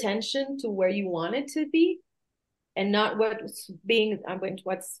move your attention to where you want it to be, and not what's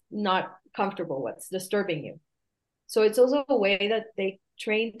not comfortable, what's disturbing you. So it's also a way that they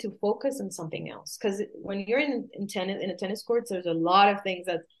train to focus on something else. Because when you're in a tennis court, there's a lot of things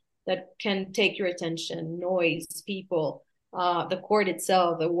that can take your attention: noise, people, the court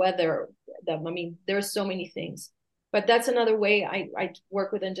itself, the weather. There's so many things. But that's another way I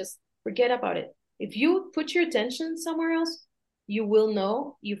work with them. Just forget about it. If you put your attention somewhere else, you will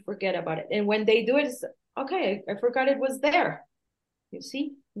know you forget about it. And when they do it, it's okay. I forgot it was there. You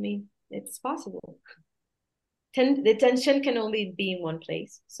see, it's possible. The attention can only be in one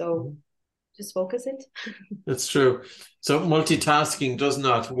place. So just focus it. That's true. So multitasking does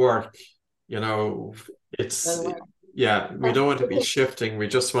not work. We don't want to be shifting. We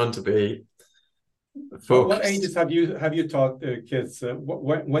just want to be focused. What ages have you taught kids?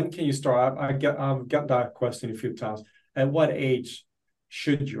 When can you start? I've got that question a few times. At what age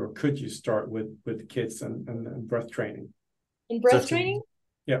should you or could you start with kids and breath training? In breath training?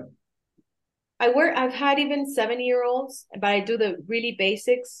 Yeah. I've had even 7-year-olds, but I do the really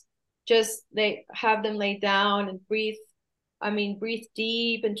basics. Just they have them lay down and breathe. Breathe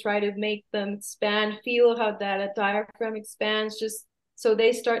deep and try to make them expand. Feel how that diaphragm expands, just so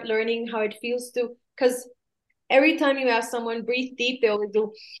they start learning how it feels to. Because every time you ask someone breathe deep, they always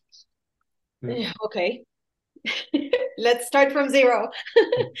do. Okay, let's start from zero.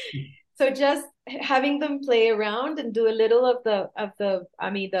 So just having them play around and do a little of the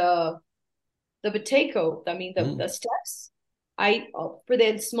potato, the steps. For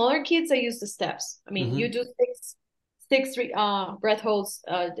the smaller kids, I use the steps. You do six breath holds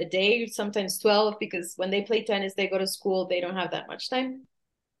a day, sometimes 12, because when they play tennis, they go to school, they don't have that much time.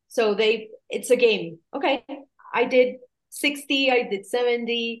 So it's a game. Okay, I did 60, I did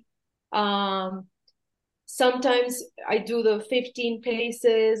 70. Sometimes I do the 15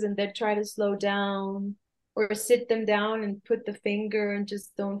 paces and then try to slow down, or sit them down and put the finger and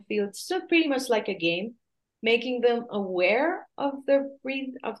just don't feel. It's still pretty much like a game, making them aware of their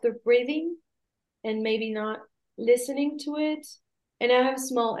breathing and maybe not listening to it. And I have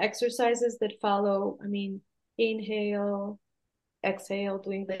small exercises that follow. Inhale, exhale,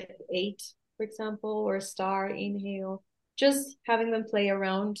 doing the 8, for example, or star inhale, just having them play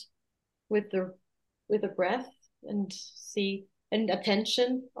around with the breath and see, and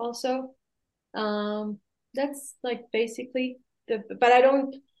attention also. That's like basically but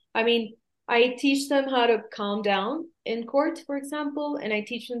I teach them how to calm down in court, for example, and I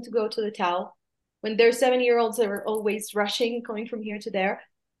teach them to go to the towel. When they're 7-year-olds, they're always rushing, going from here to there.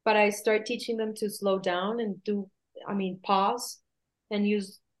 But I start teaching them to slow down and pause and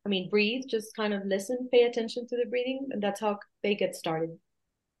use, breathe, just kind of listen, pay attention to the breathing. And that's how they get started.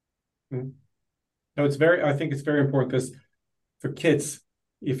 No, I think it's very important, because for kids,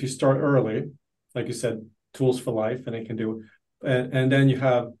 if you start early, like you said, tools for life, and they can do, and then you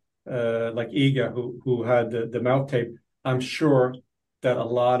have like Iga, who had the mouth tape. I'm sure that a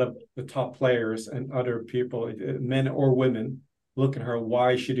lot of the top players and other people, men or women, look at her,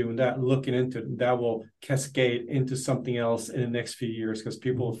 why is she doing that? Looking into it, that will cascade into something else in the next few years, because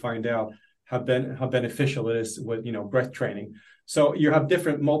people will find out how beneficial it is with breath training. So you have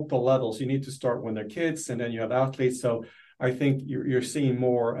multiple levels. You need to start when they're kids, and then you have athletes. So I think you're seeing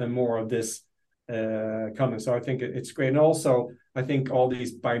more and more of this coming. So I think it's great. And also, I think all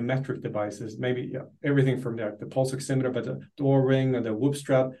these biometric devices, maybe everything from the pulse oximeter, but the door ring or the whoop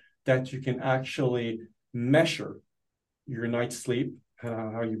strap, that you can actually measure your night's sleep,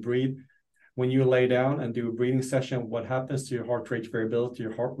 how you breathe. When you lay down and do a breathing session, what happens to your heart rate variability,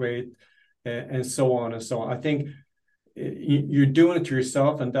 your heart rate, and so on and so on. I think you're doing it to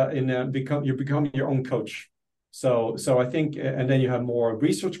yourself, and you're becoming your own coach. So I think, and then you have more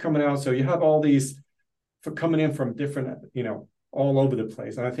research coming out. So you have all these for coming in from different, all over the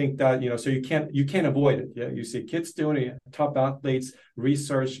place. And I think that, so you can't avoid it. Yeah, you see kids doing it, top athletes,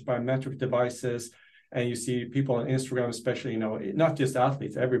 research, biometric devices, and you see people on Instagram, especially, not just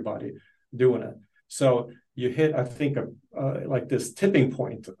athletes, everybody doing it. So you hit, I think, like this tipping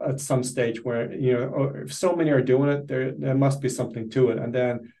point at some stage where, if so many are doing it, there must be something to it. And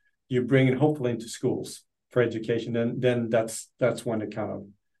then you bring it hopefully into schools for education. Then that's when it kind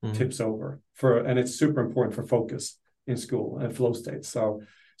of tips over and it's super important for focus in school and flow states. So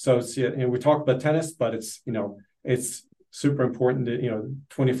it's, we talk about tennis, but it's super important to,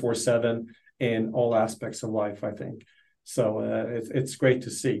 24/7 in all aspects of life, I think. So it's great to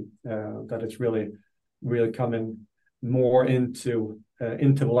see that it's really coming more into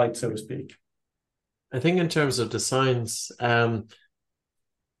the light, so to speak. I think in terms of the science,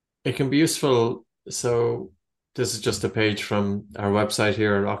 it can be useful. So this is just a page from our website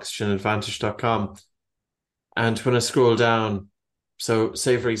here at oxygenadvantage.com. And when I scroll down, so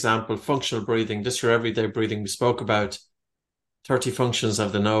say, for example, functional breathing, just your everyday breathing we spoke about, 30 functions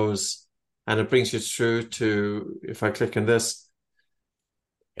of the nose, and it brings you through to, if I click on this,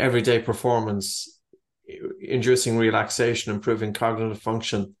 everyday performance, inducing relaxation, improving cognitive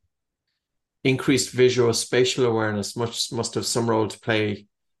function, increased visual spatial awareness, must have some role to play.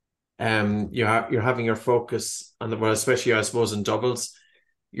 You're having your focus on especially I suppose in doubles,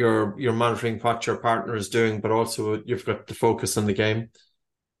 you're monitoring what your partner is doing, but also you've got the focus on the game.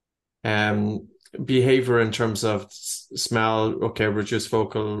 Behavior in terms of smell, reduce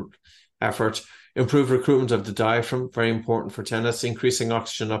focal effort, improve recruitment of the diaphragm, very important for tennis, increasing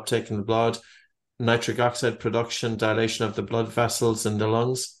oxygen uptake in the blood, nitric oxide production, dilation of the blood vessels in the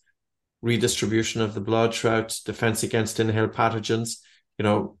lungs, redistribution of the blood throughout, defense against inhaled pathogens.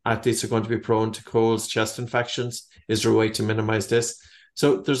 Athletes are going to be prone to colds, chest infections. Is there a way to minimize this?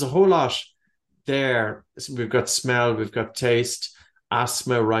 So there's a whole lot there. We've got smell, we've got taste,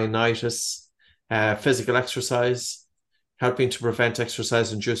 asthma, rhinitis, physical exercise, helping to prevent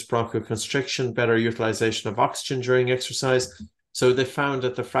exercise-induced bronchoconstriction, better utilization of oxygen during exercise. So they found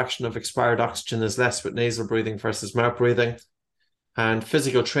that the fraction of expired oxygen is less with nasal breathing versus mouth breathing. And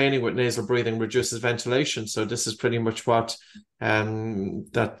physical training with nasal breathing reduces ventilation. So this is pretty much what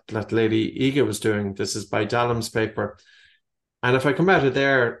that lady Iga was doing. This is by Dallam's paper. And if I come out of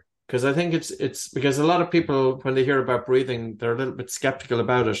there, because I think it's because a lot of people, when they hear about breathing, they're a little bit skeptical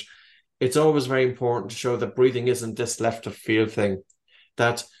about it. It's always very important to show that breathing isn't this left of field thing,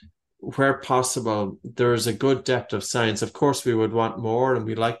 that where possible, there's a good depth of science. Of course, we would want more and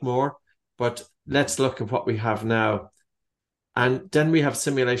we like more, but let's look at what we have now. And then we have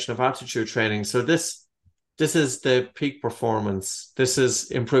simulation of altitude training. So this is the peak performance. This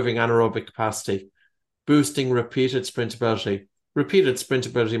is improving anaerobic capacity, boosting repeated sprintability. Repeated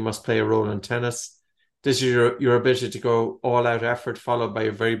sprintability must play a role in tennis. This is your ability to go all-out effort followed by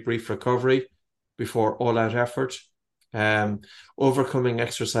a very brief recovery before all-out effort. Overcoming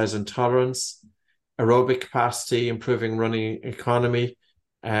exercise intolerance, aerobic capacity, improving running economy,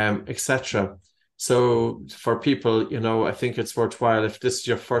 etc. So for people, I think it's worthwhile if this is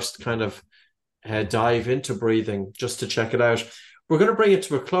your first kind of dive into breathing, just to check it out. We're going to bring it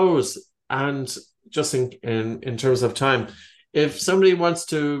to a close, and just in terms of time, if somebody wants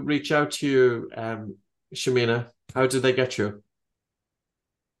to reach out to you, Shamina, how do they get you?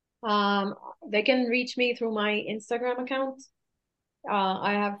 They can reach me through my Instagram account.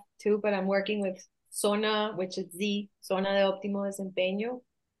 I have two, but I'm working with Zona, which is Zona de Óptimo Desempeño,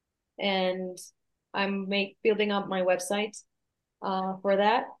 and I'm building up my website for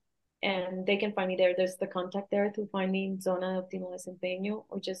that, and they can find me there. There's the contact there to find me in Zona de Óptimo Desempeño,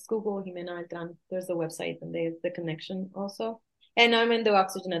 or just Google Jimena Altran. There's the website and there's the connection also. And I'm in the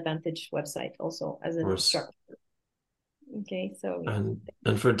Oxygen Advantage website also as an instructor. Okay, so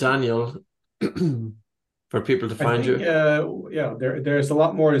and for Daniel, for people to find you, there's a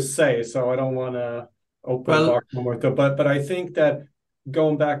lot more to say, so I don't want to open the box more. But I think that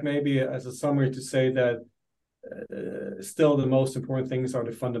going back maybe as a summary to say that still the most important things are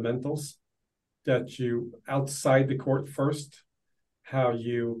the fundamentals, that you outside the court first, how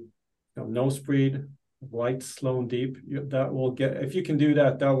you nose breathe, light, slow, and deep. That will get, if you can do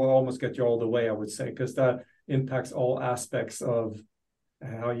that, that will almost get you all the way, I would say, because that impacts all aspects of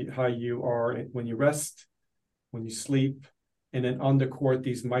how you are when you rest, when you sleep, and then on the court,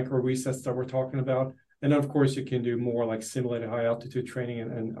 these micro resets that we're talking about. And of course, you can do more like simulated high altitude training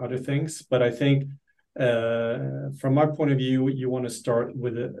and other things. But I think from my point of view, you want to start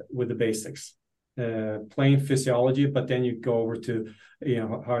with the basics, playing physiology, but then you go over to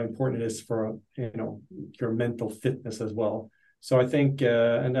how important it is for your mental fitness as well. So I think,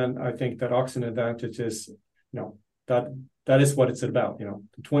 and then I think that Oxygen Advantage is, that is what it's about,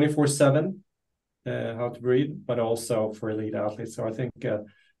 24/7, how to breathe, but also for elite athletes. So I think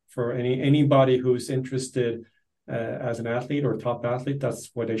for anybody who's interested as an athlete or top athlete,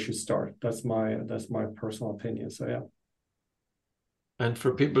 that's where they should start. That's my personal opinion. So yeah. And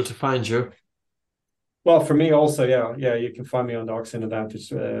for people to find you. Well, for me also, yeah, you can find me on the Oxygen Advantage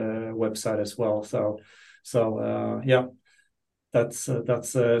website as well. So yeah, that's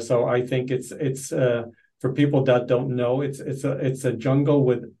so I think it's for people that don't know, it's a jungle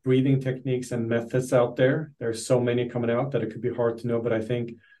with breathing techniques and methods out there. There's so many coming out that it could be hard to know, but I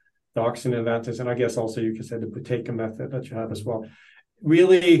think the Oxygen Advantage, and I guess also you can say the Buteyko method that you have as well,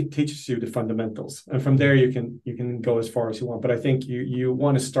 really teaches you the fundamentals, and from there you can go as far as you want. But I think you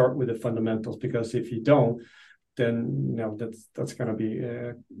want to start with the fundamentals, because if you don't, then that's going to be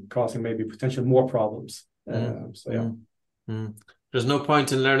causing maybe potentially more problems. So yeah. There's no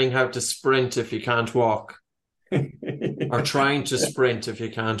point in learning how to sprint if you can't walk, or trying to sprint if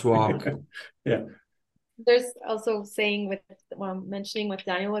you can't walk. Yeah. There's also saying mentioning what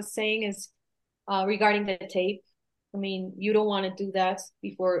Daniel was saying is regarding the tape. I mean, you don't want to do that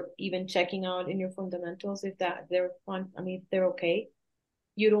before even checking out in your fundamentals if they're fun. I mean, if they're okay.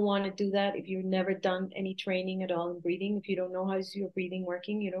 You don't want to do that if you've never done any training at all in breathing. If you don't know how's your breathing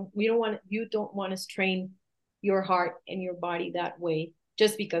working, you don't want to strain your heart and your body that way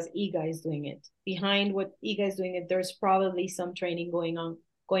just because Iga is doing it. Behind what Iga is doing, there's probably some training going on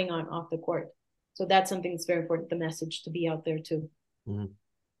off the court. So that's something that's very important, the message to be out there too.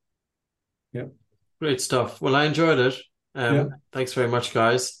 Yeah. Great stuff. Well, I enjoyed it. Thanks very much,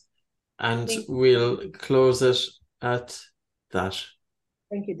 guys. And we'll close it at that.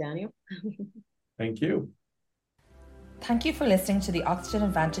 Thank you, Daniel. Thank you. Thank you for listening to the Oxygen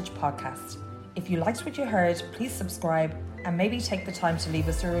Advantage podcast. If you liked what you heard, please subscribe and maybe take the time to leave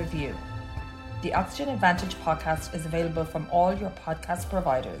us a review. The Oxygen Advantage podcast is available from all your podcast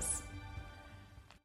providers.